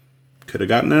 Could have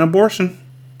gotten an abortion.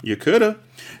 You coulda.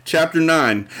 Chapter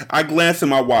 9. I glanced at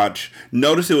my watch,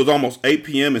 noticed it was almost 8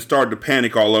 p.m. and started to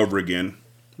panic all over again.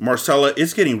 Marcella,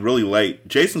 it's getting really late.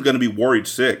 Jason's going to be worried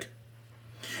sick.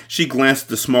 She glanced at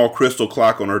the small crystal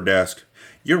clock on her desk.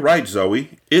 You're right,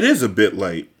 Zoe. It is a bit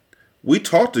late. We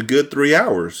talked a good 3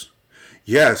 hours.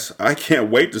 Yes, I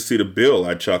can't wait to see the bill,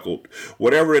 I chuckled.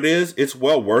 Whatever it is, it's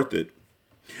well worth it.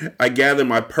 I gathered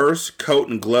my purse, coat,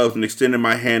 and gloves and extended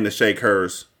my hand to shake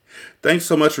hers. Thanks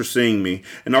so much for seeing me,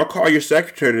 and I'll call your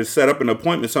secretary to set up an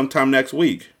appointment sometime next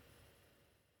week.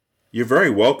 You're very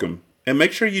welcome, and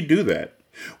make sure you do that.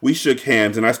 We shook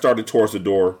hands, and I started towards the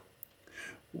door.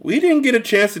 We didn't get a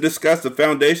chance to discuss the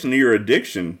foundation of your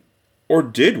addiction, or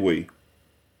did we?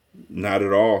 Not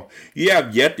at all. You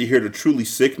have yet to hear the truly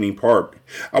sickening part.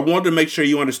 I wanted to make sure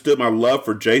you understood my love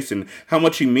for Jason, how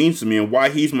much he means to me, and why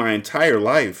he's my entire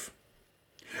life.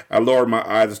 I lowered my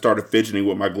eyes and started fidgeting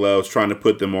with my gloves, trying to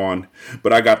put them on,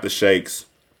 but I got the shakes.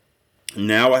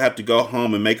 Now I have to go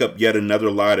home and make up yet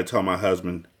another lie to tell my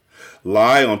husband.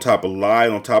 Lie on top of lie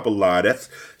on top of lie. That's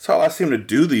all I seem to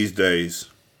do these days.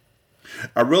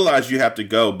 I realize you have to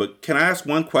go, but can I ask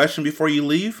one question before you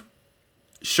leave?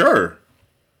 Sure.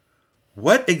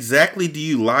 What exactly do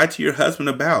you lie to your husband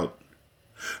about?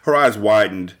 Her eyes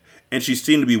widened, and she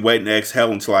seemed to be waiting to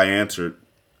exhale until I answered.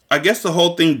 I guess the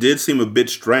whole thing did seem a bit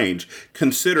strange,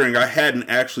 considering I hadn't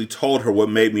actually told her what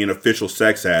made me an official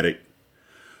sex addict.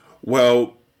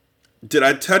 Well, did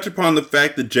I touch upon the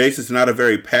fact that Jason's not a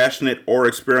very passionate or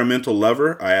experimental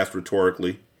lover? I asked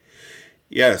rhetorically.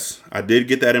 Yes, I did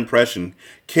get that impression.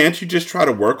 Can't you just try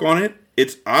to work on it?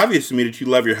 It's obvious to me that you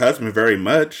love your husband very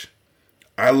much.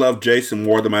 I love Jason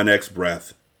more than my next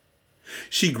breath.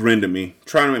 She grinned at me,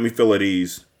 trying to make me feel at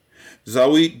ease.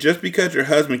 Zoe, just because your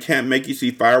husband can't make you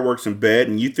see fireworks in bed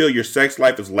and you feel your sex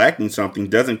life is lacking something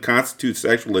doesn't constitute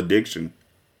sexual addiction.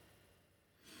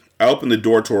 I opened the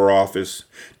door to her office,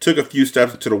 took a few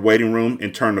steps into the waiting room,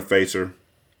 and turned to face her.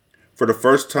 For the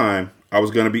first time, I was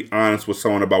going to be honest with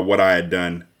someone about what I had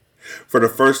done. For the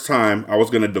first time, I was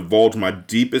going to divulge my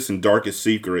deepest and darkest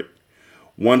secret.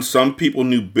 One some people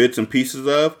knew bits and pieces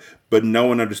of, but no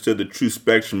one understood the true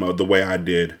spectrum of the way I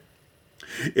did.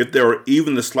 If there were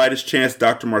even the slightest chance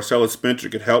Dr. Marcella Spencer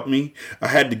could help me, I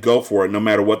had to go for it no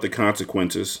matter what the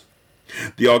consequences.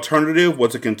 The alternative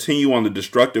was to continue on the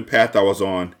destructive path I was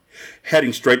on,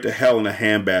 heading straight to hell in a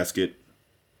handbasket.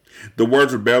 The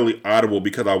words were barely audible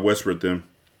because I whispered them.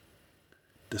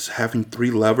 Does having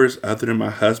 3 lovers other than my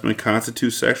husband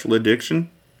constitute sexual addiction?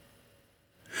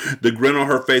 The grin on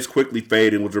her face quickly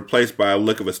faded and was replaced by a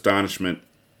look of astonishment.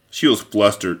 She was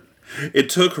flustered. It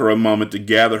took her a moment to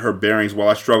gather her bearings while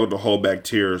I struggled to hold back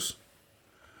tears.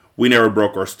 We never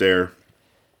broke our stare.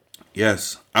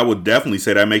 Yes, I would definitely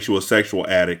say that makes you a sexual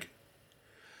addict.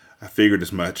 I figured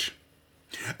as much.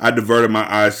 I diverted my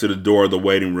eyes to the door of the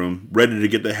waiting room, ready to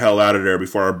get the hell out of there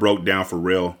before I broke down for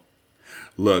real.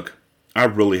 Look, I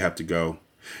really have to go.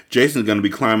 Jason's going to be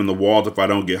climbing the walls if I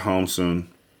don't get home soon.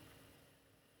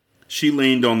 She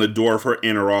leaned on the door of her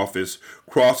inner office,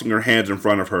 crossing her hands in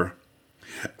front of her.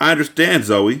 I understand,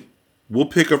 Zoe. We'll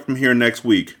pick up from here next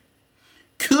week.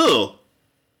 Cool.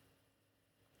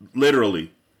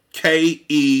 Literally. Kewl.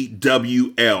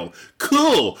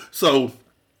 Cool. So,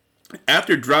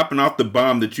 after dropping off the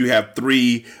bomb that you have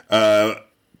 3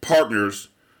 partners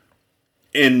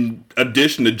in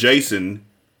addition to Jason,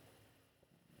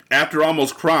 after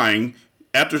almost crying,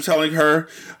 after telling her,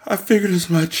 I figured as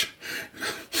much.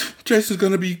 Jason's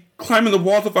going to be climbing the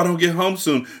walls if I don't get home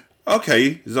soon.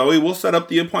 Okay, Zoe, we'll set up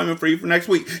the appointment for you for next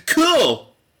week.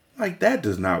 Cool! Like, that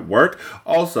does not work.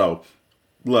 Also,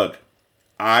 look,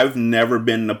 I've never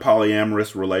been in a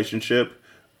polyamorous relationship,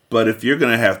 but if you're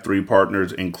going to have 3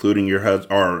 partners, including your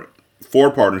husband, or 4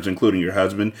 partners, including your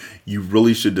husband, you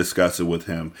really should discuss it with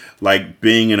him. Like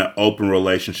being in an open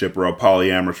relationship or a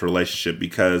polyamorous relationship,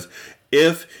 because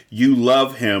if you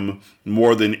love him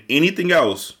more than anything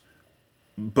else,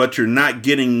 but you're not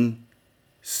getting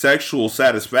sexual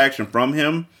satisfaction from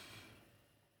him,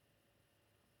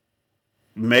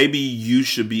 maybe you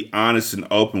should be honest and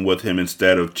open with him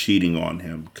instead of cheating on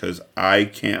him, because I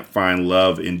can't find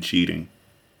love in cheating.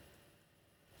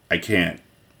 I can't.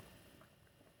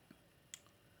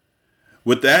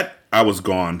 With that, I was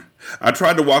gone. I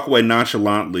tried to walk away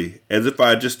nonchalantly, as if I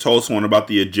had just told someone about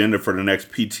the agenda for the next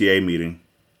PTA meeting.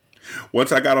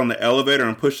 Once I got on the elevator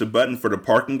and pushed the button for the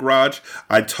parking garage,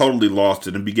 I totally lost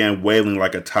it and began wailing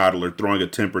like a toddler, throwing a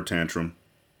temper tantrum.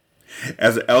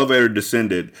 As the elevator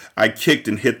descended, I kicked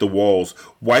and hit the walls,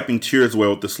 wiping tears away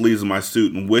with the sleeves of my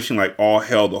suit and wishing like all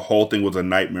hell the whole thing was a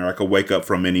nightmare I could wake up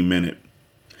from any minute.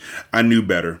 I knew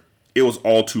better. It was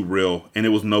all too real, and it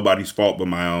was nobody's fault but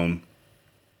my own.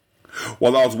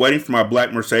 While I was waiting for my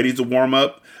black Mercedes to warm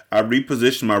up, I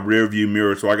repositioned my rearview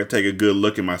mirror so I could take a good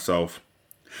look at myself.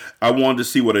 I wanted to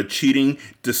see what a cheating,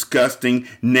 disgusting,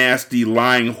 nasty,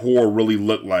 lying whore really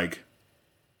looked like.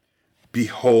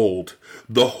 Behold,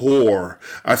 the whore.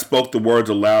 I spoke the words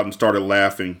aloud and started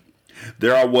laughing.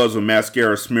 There I was with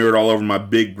mascara smeared all over my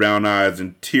big brown eyes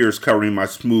and tears covering my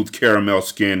smooth caramel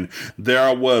skin. There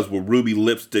I was with ruby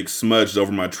lipstick smudged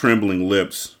over my trembling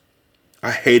lips.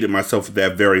 I hated myself at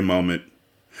that very moment.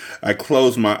 I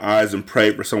closed my eyes and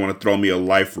prayed for someone to throw me a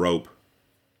life rope.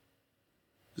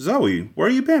 Zoe, where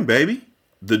you been, baby?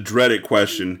 The dreaded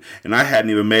question, and I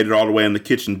hadn't even made it all the way in the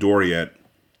kitchen door yet.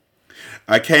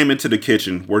 I came into the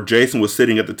kitchen, where Jason was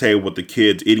sitting at the table with the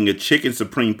kids, eating a chicken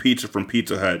supreme pizza from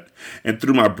Pizza Hut, and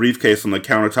threw my briefcase on the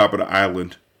countertop of the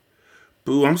island.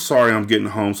 Boo, I'm sorry I'm getting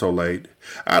home so late.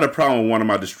 I had a problem with one of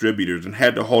my distributors and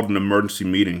had to hold an emergency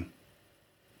meeting.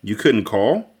 You couldn't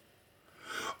call?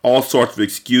 All sorts of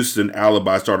excuses and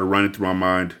alibis started running through my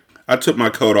mind. I took my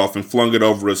coat off and flung it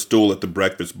over a stool at the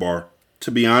breakfast bar.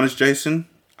 To be honest, Jason,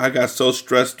 I got so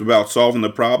stressed about solving the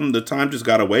problem, the time just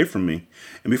got away from me.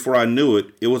 And before I knew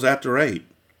it, it was after 8.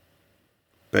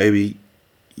 Baby,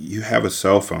 you have a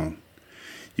cell phone.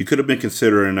 You could have been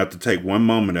considerate enough to take one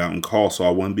moment out and call so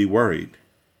I wouldn't be worried.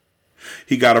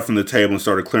 He got up from the table and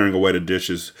started clearing away the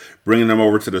dishes, bringing them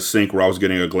over to the sink where I was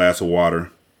getting a glass of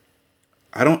water.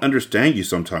 I don't understand you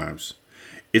sometimes.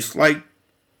 It's like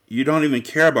you don't even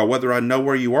care about whether I know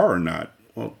where you are or not.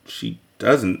 Well, she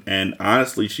doesn't, and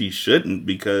honestly she shouldn't,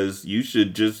 because you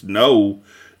should just know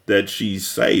that she's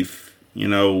safe. You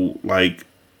know, like,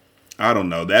 I don't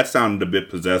know. That sounded a bit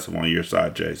possessive on your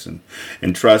side, Jason.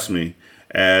 And trust me,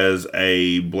 as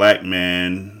a black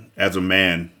man, as a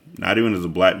man, not even as a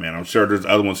black man, I'm sure there's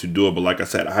other ones who do it, but like I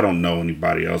said, I don't know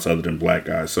anybody else other than black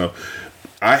guys. So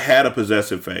I had a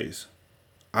possessive phase.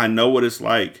 I know what it's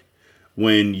like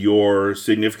when your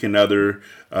significant other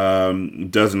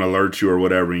doesn't alert you or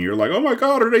whatever, and you're like, oh my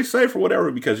God, are they safe or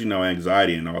whatever, because, you know,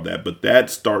 anxiety and all that. But that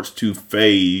starts to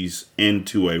phase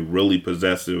into a really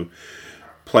possessive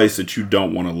place that you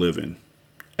don't want to live in,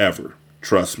 ever.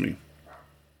 Trust me.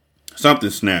 Something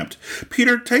snapped.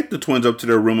 Peter, take the twins up to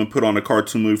their room and put on a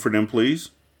cartoon movie for them, please.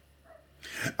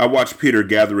 I watched Peter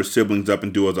gather his siblings up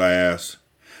and do as I asked.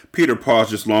 Peter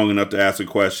paused just long enough to ask a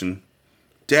question.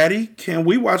 Daddy, can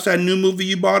we watch that new movie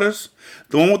you bought us?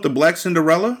 The one with the black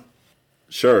Cinderella?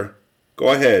 Sure.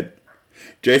 Go ahead.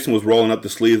 Jason was rolling up the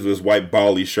sleeves of his white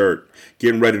Bali shirt,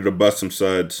 getting ready to bust some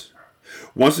suds.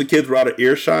 Once the kids were out of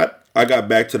earshot, I got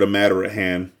back to the matter at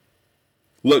hand.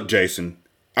 Look, Jason,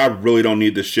 I really don't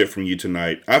need this shit from you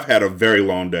tonight. I've had a very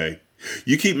long day.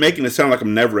 You keep making it sound like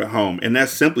I'm never at home, and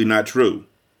that's simply not true.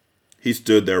 He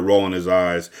stood there rolling his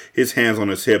eyes, his hands on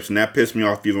his hips, and that pissed me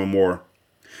off even more.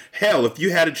 Hell, if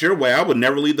you had it your way, I would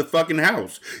never leave the fucking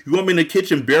house. You want me in the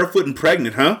kitchen barefoot and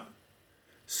pregnant, huh?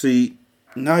 See,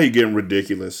 now you're getting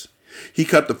ridiculous. He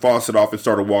cut the faucet off and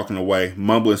started walking away,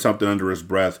 mumbling something under his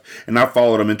breath, and I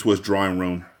followed him into his drawing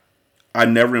room. I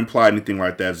never implied anything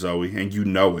like that, Zoe, and you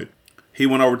know it. He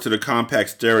went over to the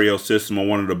compact stereo system on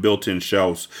one of the built-in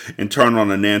shelves and turned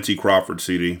on a Nancy Crawford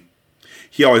CD.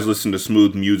 He always listened to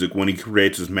smooth music when he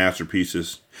creates his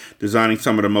masterpieces, designing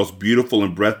some of the most beautiful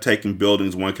and breathtaking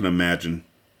buildings one can imagine.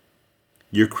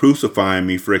 You're crucifying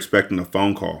me for expecting a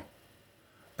phone call.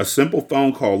 A simple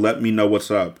phone call let me know what's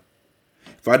up.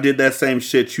 If I did that same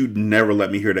shit, you'd never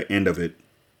let me hear the end of it.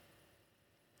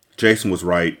 Jason was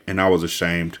right, and I was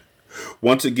ashamed.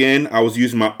 Once again, I was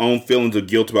using my own feelings of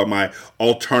guilt about my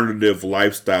alternative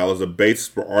lifestyle as a basis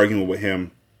for arguing with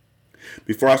him.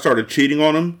 Before I started cheating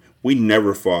on him, we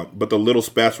never fought, but the little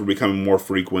spats were becoming more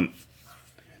frequent.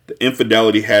 The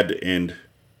infidelity had to end.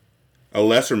 A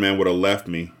lesser man would have left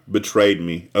me, betrayed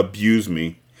me, abused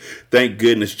me. Thank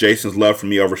goodness Jason's love for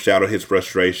me overshadowed his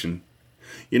frustration.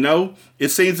 You know, it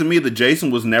seems to me that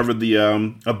Jason was never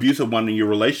the abusive one in your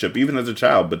relationship, even as a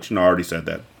child, but I already said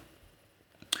that.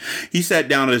 He sat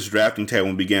down at his drafting table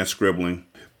and began scribbling,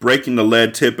 breaking the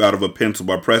lead tip out of a pencil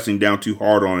by pressing down too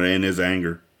hard on it in his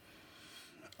anger.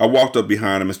 I walked up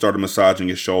behind him and started massaging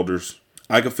his shoulders.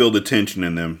 I could feel the tension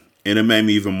in them, and it made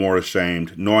me even more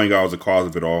ashamed, knowing I was the cause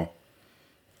of it all.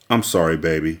 I'm sorry,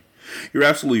 baby. You're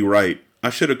absolutely right.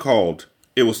 I should have called.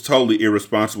 It was totally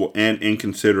irresponsible and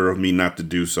inconsiderate of me not to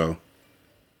do so.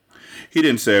 He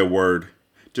didn't say a word,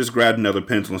 just grabbed another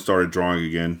pencil and started drawing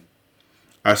again.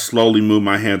 I slowly moved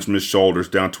my hands from his shoulders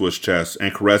down to his chest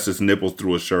and caressed his nipples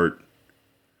through his shirt.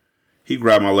 He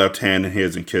grabbed my left hand in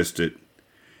his and kissed it.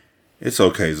 It's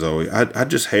okay, Zoe. I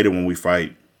just hate it when we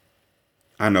fight.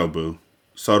 I know, boo.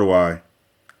 So do I.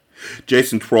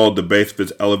 Jason twirled the base of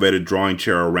his elevated drawing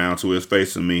chair around so he was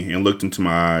facing me and looked into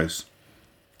my eyes.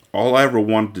 All I ever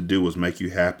wanted to do was make you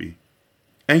happy.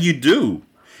 And you do.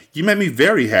 You made me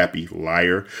very happy,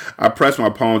 liar. I pressed my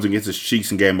palms against his cheeks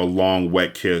and gave him a long,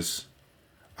 wet kiss.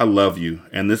 I love you,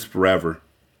 and this forever.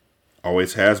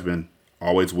 Always has been.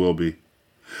 Always will be.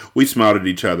 We smiled at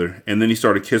each other, and then he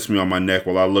started kissing me on my neck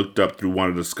while I looked up through one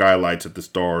of the skylights at the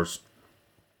stars.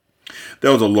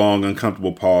 There was a long,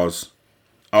 uncomfortable pause.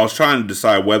 I was trying to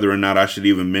decide whether or not I should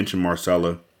even mention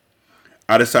Marcella.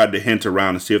 I decided to hint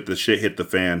around and see if the shit hit the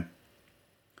fan.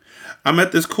 I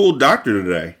met this cool doctor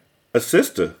today. A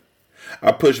sister.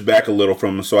 I pushed back a little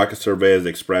from him so I could survey his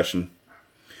expression.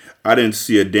 I didn't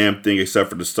see a damn thing except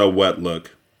for the so wet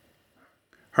look.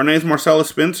 Her name's Marcella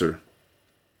Spencer.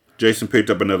 Jason picked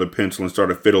up another pencil and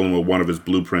started fiddling with one of his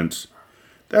blueprints.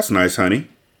 That's nice, honey.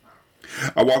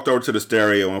 I walked over to the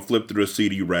stereo and flipped through the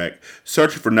CD rack,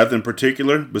 searching for nothing in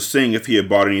particular, but seeing if he had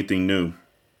bought anything new.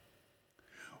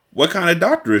 What kind of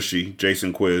doctor is she?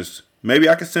 Jason quizzed. Maybe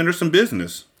I could send her some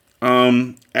business.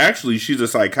 Actually, she's a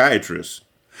psychiatrist.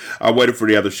 I waited for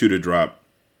the other shoe to drop.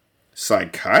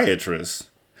 Psychiatrist?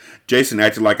 Jason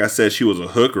acted like I said she was a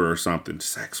hooker or something.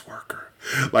 Sex worker.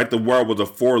 Like the word was a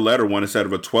 4-letter one instead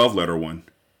of a 12-letter one.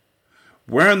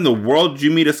 Where in the world did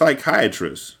you meet a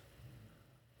psychiatrist?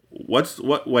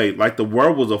 Wait, like the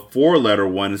word was a 4-letter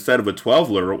one instead of a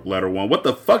 12-letter one. What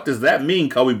the fuck does that mean,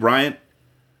 Kobe Bryant?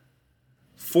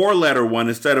 4-letter one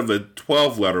instead of a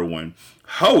 12-letter one.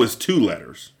 Hoe is 2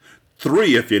 letters.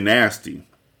 3 if you're nasty.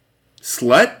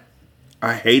 Slut?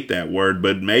 I hate that word,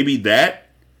 but maybe that?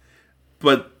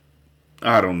 But,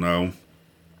 I don't know.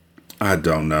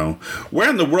 Where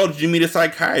in the world did you meet a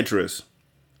psychiatrist?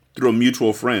 Through a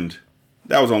mutual friend.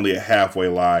 That was only a halfway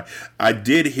lie. I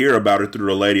did hear about her through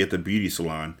the lady at the beauty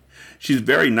salon. She's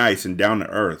very nice and down to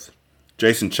earth.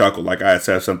 Jason chuckled like I had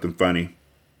said something funny.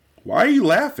 Why are you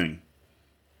laughing?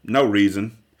 No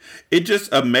reason. It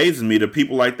just amazes me that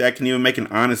people like that can even make an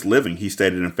honest living, he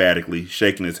stated emphatically,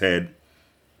 shaking his head.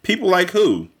 People like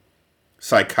who?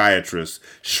 Psychiatrists,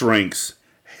 shrinks,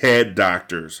 head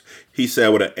doctors, he said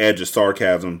with an edge of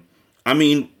sarcasm. I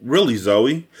mean, really,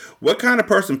 Zoe, what kind of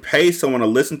person pays someone to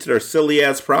listen to their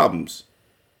silly-ass problems?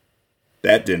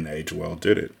 That didn't age well,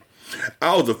 did it?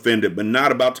 I was offended, but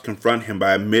not about to confront him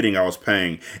by admitting I was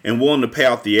paying, and willing to pay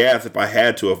out the ass if I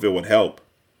had to if it would help.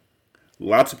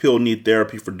 Lots of people need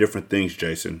therapy for different things,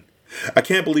 Jason. I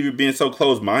can't believe you're being so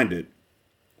close-minded.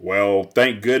 Well,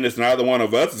 thank goodness neither one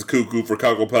of us is cuckoo for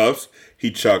Cocoa Puffs,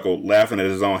 he chuckled, laughing at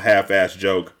his own half-assed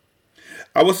joke.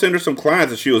 I would send her some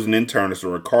clients if she was an internist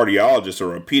or a cardiologist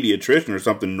or a pediatrician or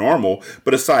something normal,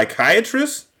 but a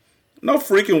psychiatrist? No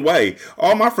freaking way.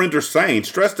 All my friends are sane.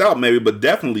 Stressed out maybe, but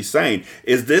definitely sane.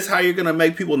 Is this how you're going to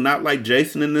make people not like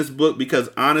Jason in this book? Because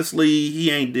honestly, he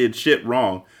ain't did shit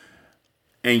wrong.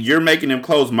 And you're making him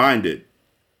close-minded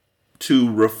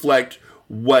to reflect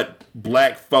what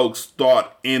black folks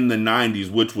thought in the 90s,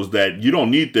 which was that you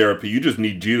don't need therapy, you just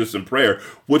need Jesus and prayer,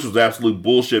 which was absolute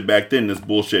bullshit back then, this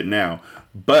bullshit now.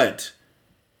 But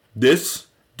this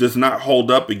does not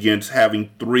hold up against having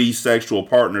 3 sexual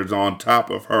partners on top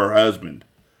of her husband.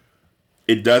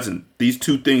 It doesn't. These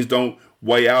 2 things don't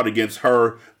weigh out against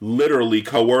her literally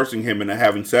coercing him into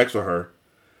having sex with her.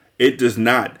 It does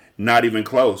not. Not even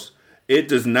close. It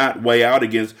does not weigh out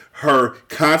against her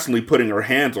constantly putting her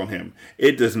hands on him.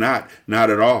 It does not. Not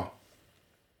at all.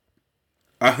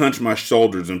 I hunched my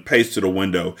shoulders and paced to the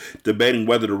window, debating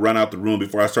whether to run out the room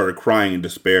before I started crying in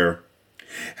despair.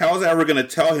 How was I ever going to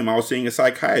tell him I was seeing a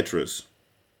psychiatrist?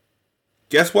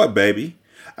 Guess what, baby?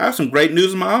 I have some great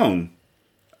news of my own.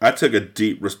 I took a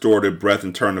deep, restorative breath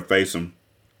and turned to face him.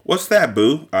 What's that,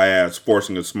 boo? I asked,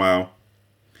 forcing a smile.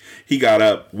 He got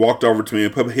up, walked over to me,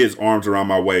 and put his arms around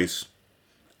my waist.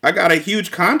 I got a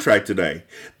huge contract today.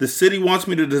 The city wants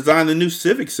me to design the new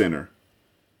Civic Center.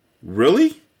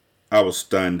 Really? I was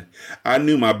stunned. I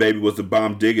knew my baby was the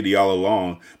bomb diggity all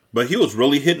along, but he was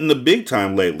really hitting the big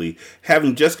time lately,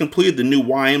 having just completed the new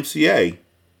YMCA.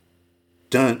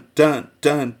 Dun, dun,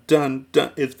 dun, dun,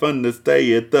 dun. It's fun to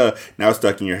stay at the... Now it's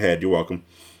stuck in your head. You're welcome.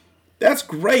 That's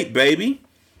great, baby.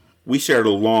 We shared a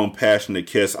long, passionate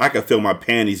kiss. I could feel my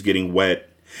panties getting wet.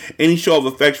 Any show of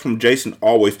affection from Jason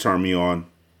always turned me on.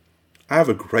 I have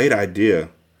a great idea.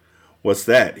 What's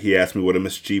that? He asked me with a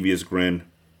mischievous grin.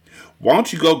 Why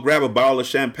don't you go grab a bottle of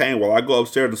champagne while I go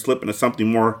upstairs and slip into something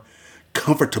more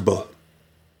comfortable?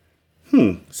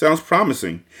 Sounds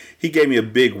promising. He gave me a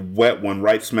big wet one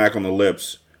right smack on the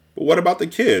lips. But what about the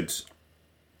kids?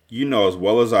 You know as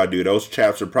well as I do, those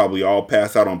chaps are probably all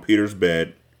passed out on Peter's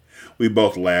bed. We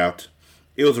both laughed.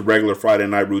 It was a regular Friday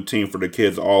night routine for the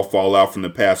kids to all fall out from the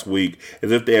past week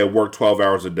as if they had worked 12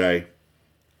 hours a day.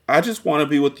 I just want to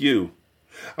be with you.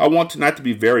 I want tonight to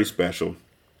be very special.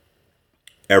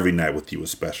 Every night with you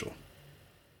is special.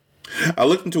 I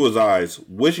looked into his eyes,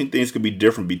 wishing things could be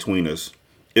different between us.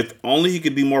 If only he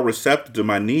could be more receptive to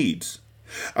my needs.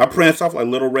 I pranced off like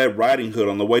Little Red Riding Hood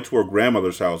on the way to her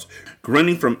grandmother's house,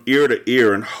 grinning from ear to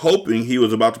ear and hoping he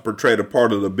was about to portray the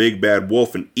part of the big bad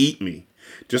wolf and eat me,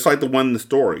 just like the one in the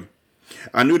story.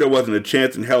 I knew there wasn't a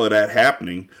chance in hell of that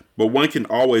happening, but one can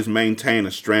always maintain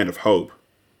a strand of hope.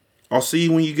 I'll see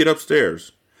you when you get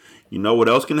upstairs. You know what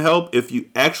else can help? If you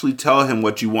actually tell him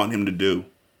what you want him to do.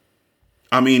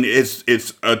 I mean,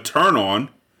 it's a turn on,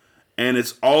 and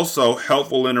it's also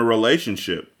helpful in a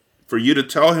relationship for you to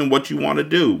tell him what you want to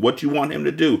do, what you want him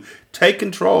to do. Take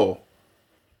control.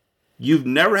 You've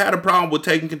never had a problem with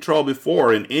taking control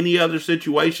before in any other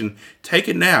situation. Take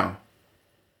it now.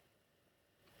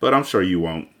 But I'm sure you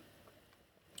won't.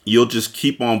 You'll just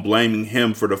keep on blaming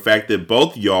him for the fact that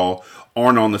both y'all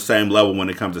aren't on the same level when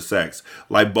it comes to sex.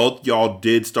 Like both y'all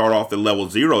did start off at level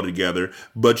 0 together,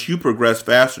 but you progressed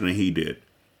faster than he did.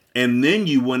 And then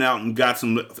you went out and got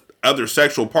some other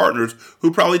sexual partners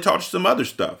who probably taught you some other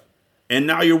stuff. And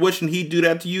now you're wishing he'd do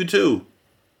that to you too.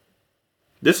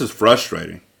 This is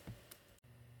frustrating.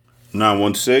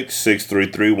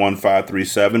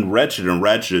 916-633-1537, Wretched and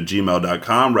Ratchet at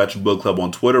gmail.com, Ratchet Book Club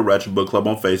on Twitter, Ratchet Book Club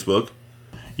on Facebook.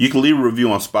 You can leave a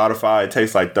review on Spotify. It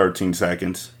takes like 13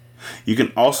 seconds. You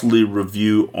can also leave a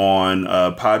review on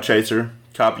Podchaser.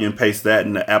 Copy and paste that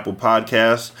into Apple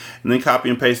Podcasts, and then copy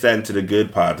and paste that into the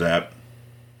Good Pods app.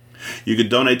 You can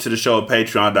donate to the show at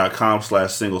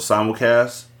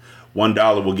patreon.com/singlesimulcast.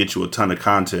 $1 will get you a ton of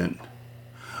content.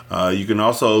 You can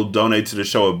also donate to the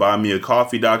show at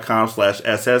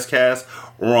buymeacoffee.com/sscast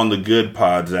or on the Good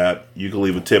Pods app. You can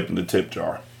leave a tip in the tip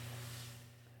jar.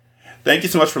 Thank you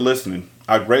so much for listening.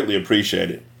 I greatly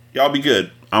appreciate it. Y'all be good.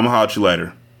 I'm going to holler at you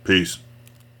later. Peace.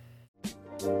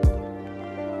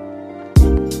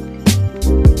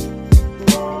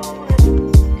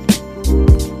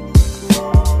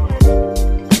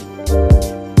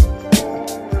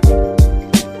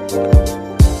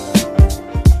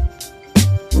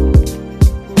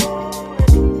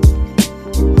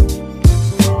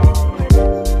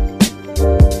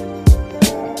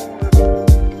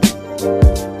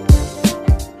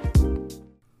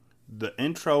 The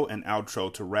intro and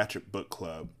outro to Ratchet Book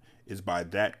Club is by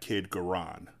That Kid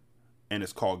Garan, and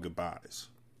it's called Goodbyes.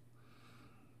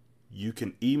 You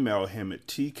can email him at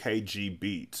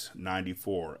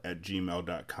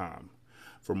tkgbeats94@gmail.com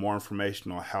for more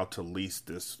information on how to lease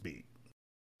this beat.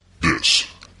 This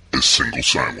is Single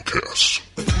Simulcast.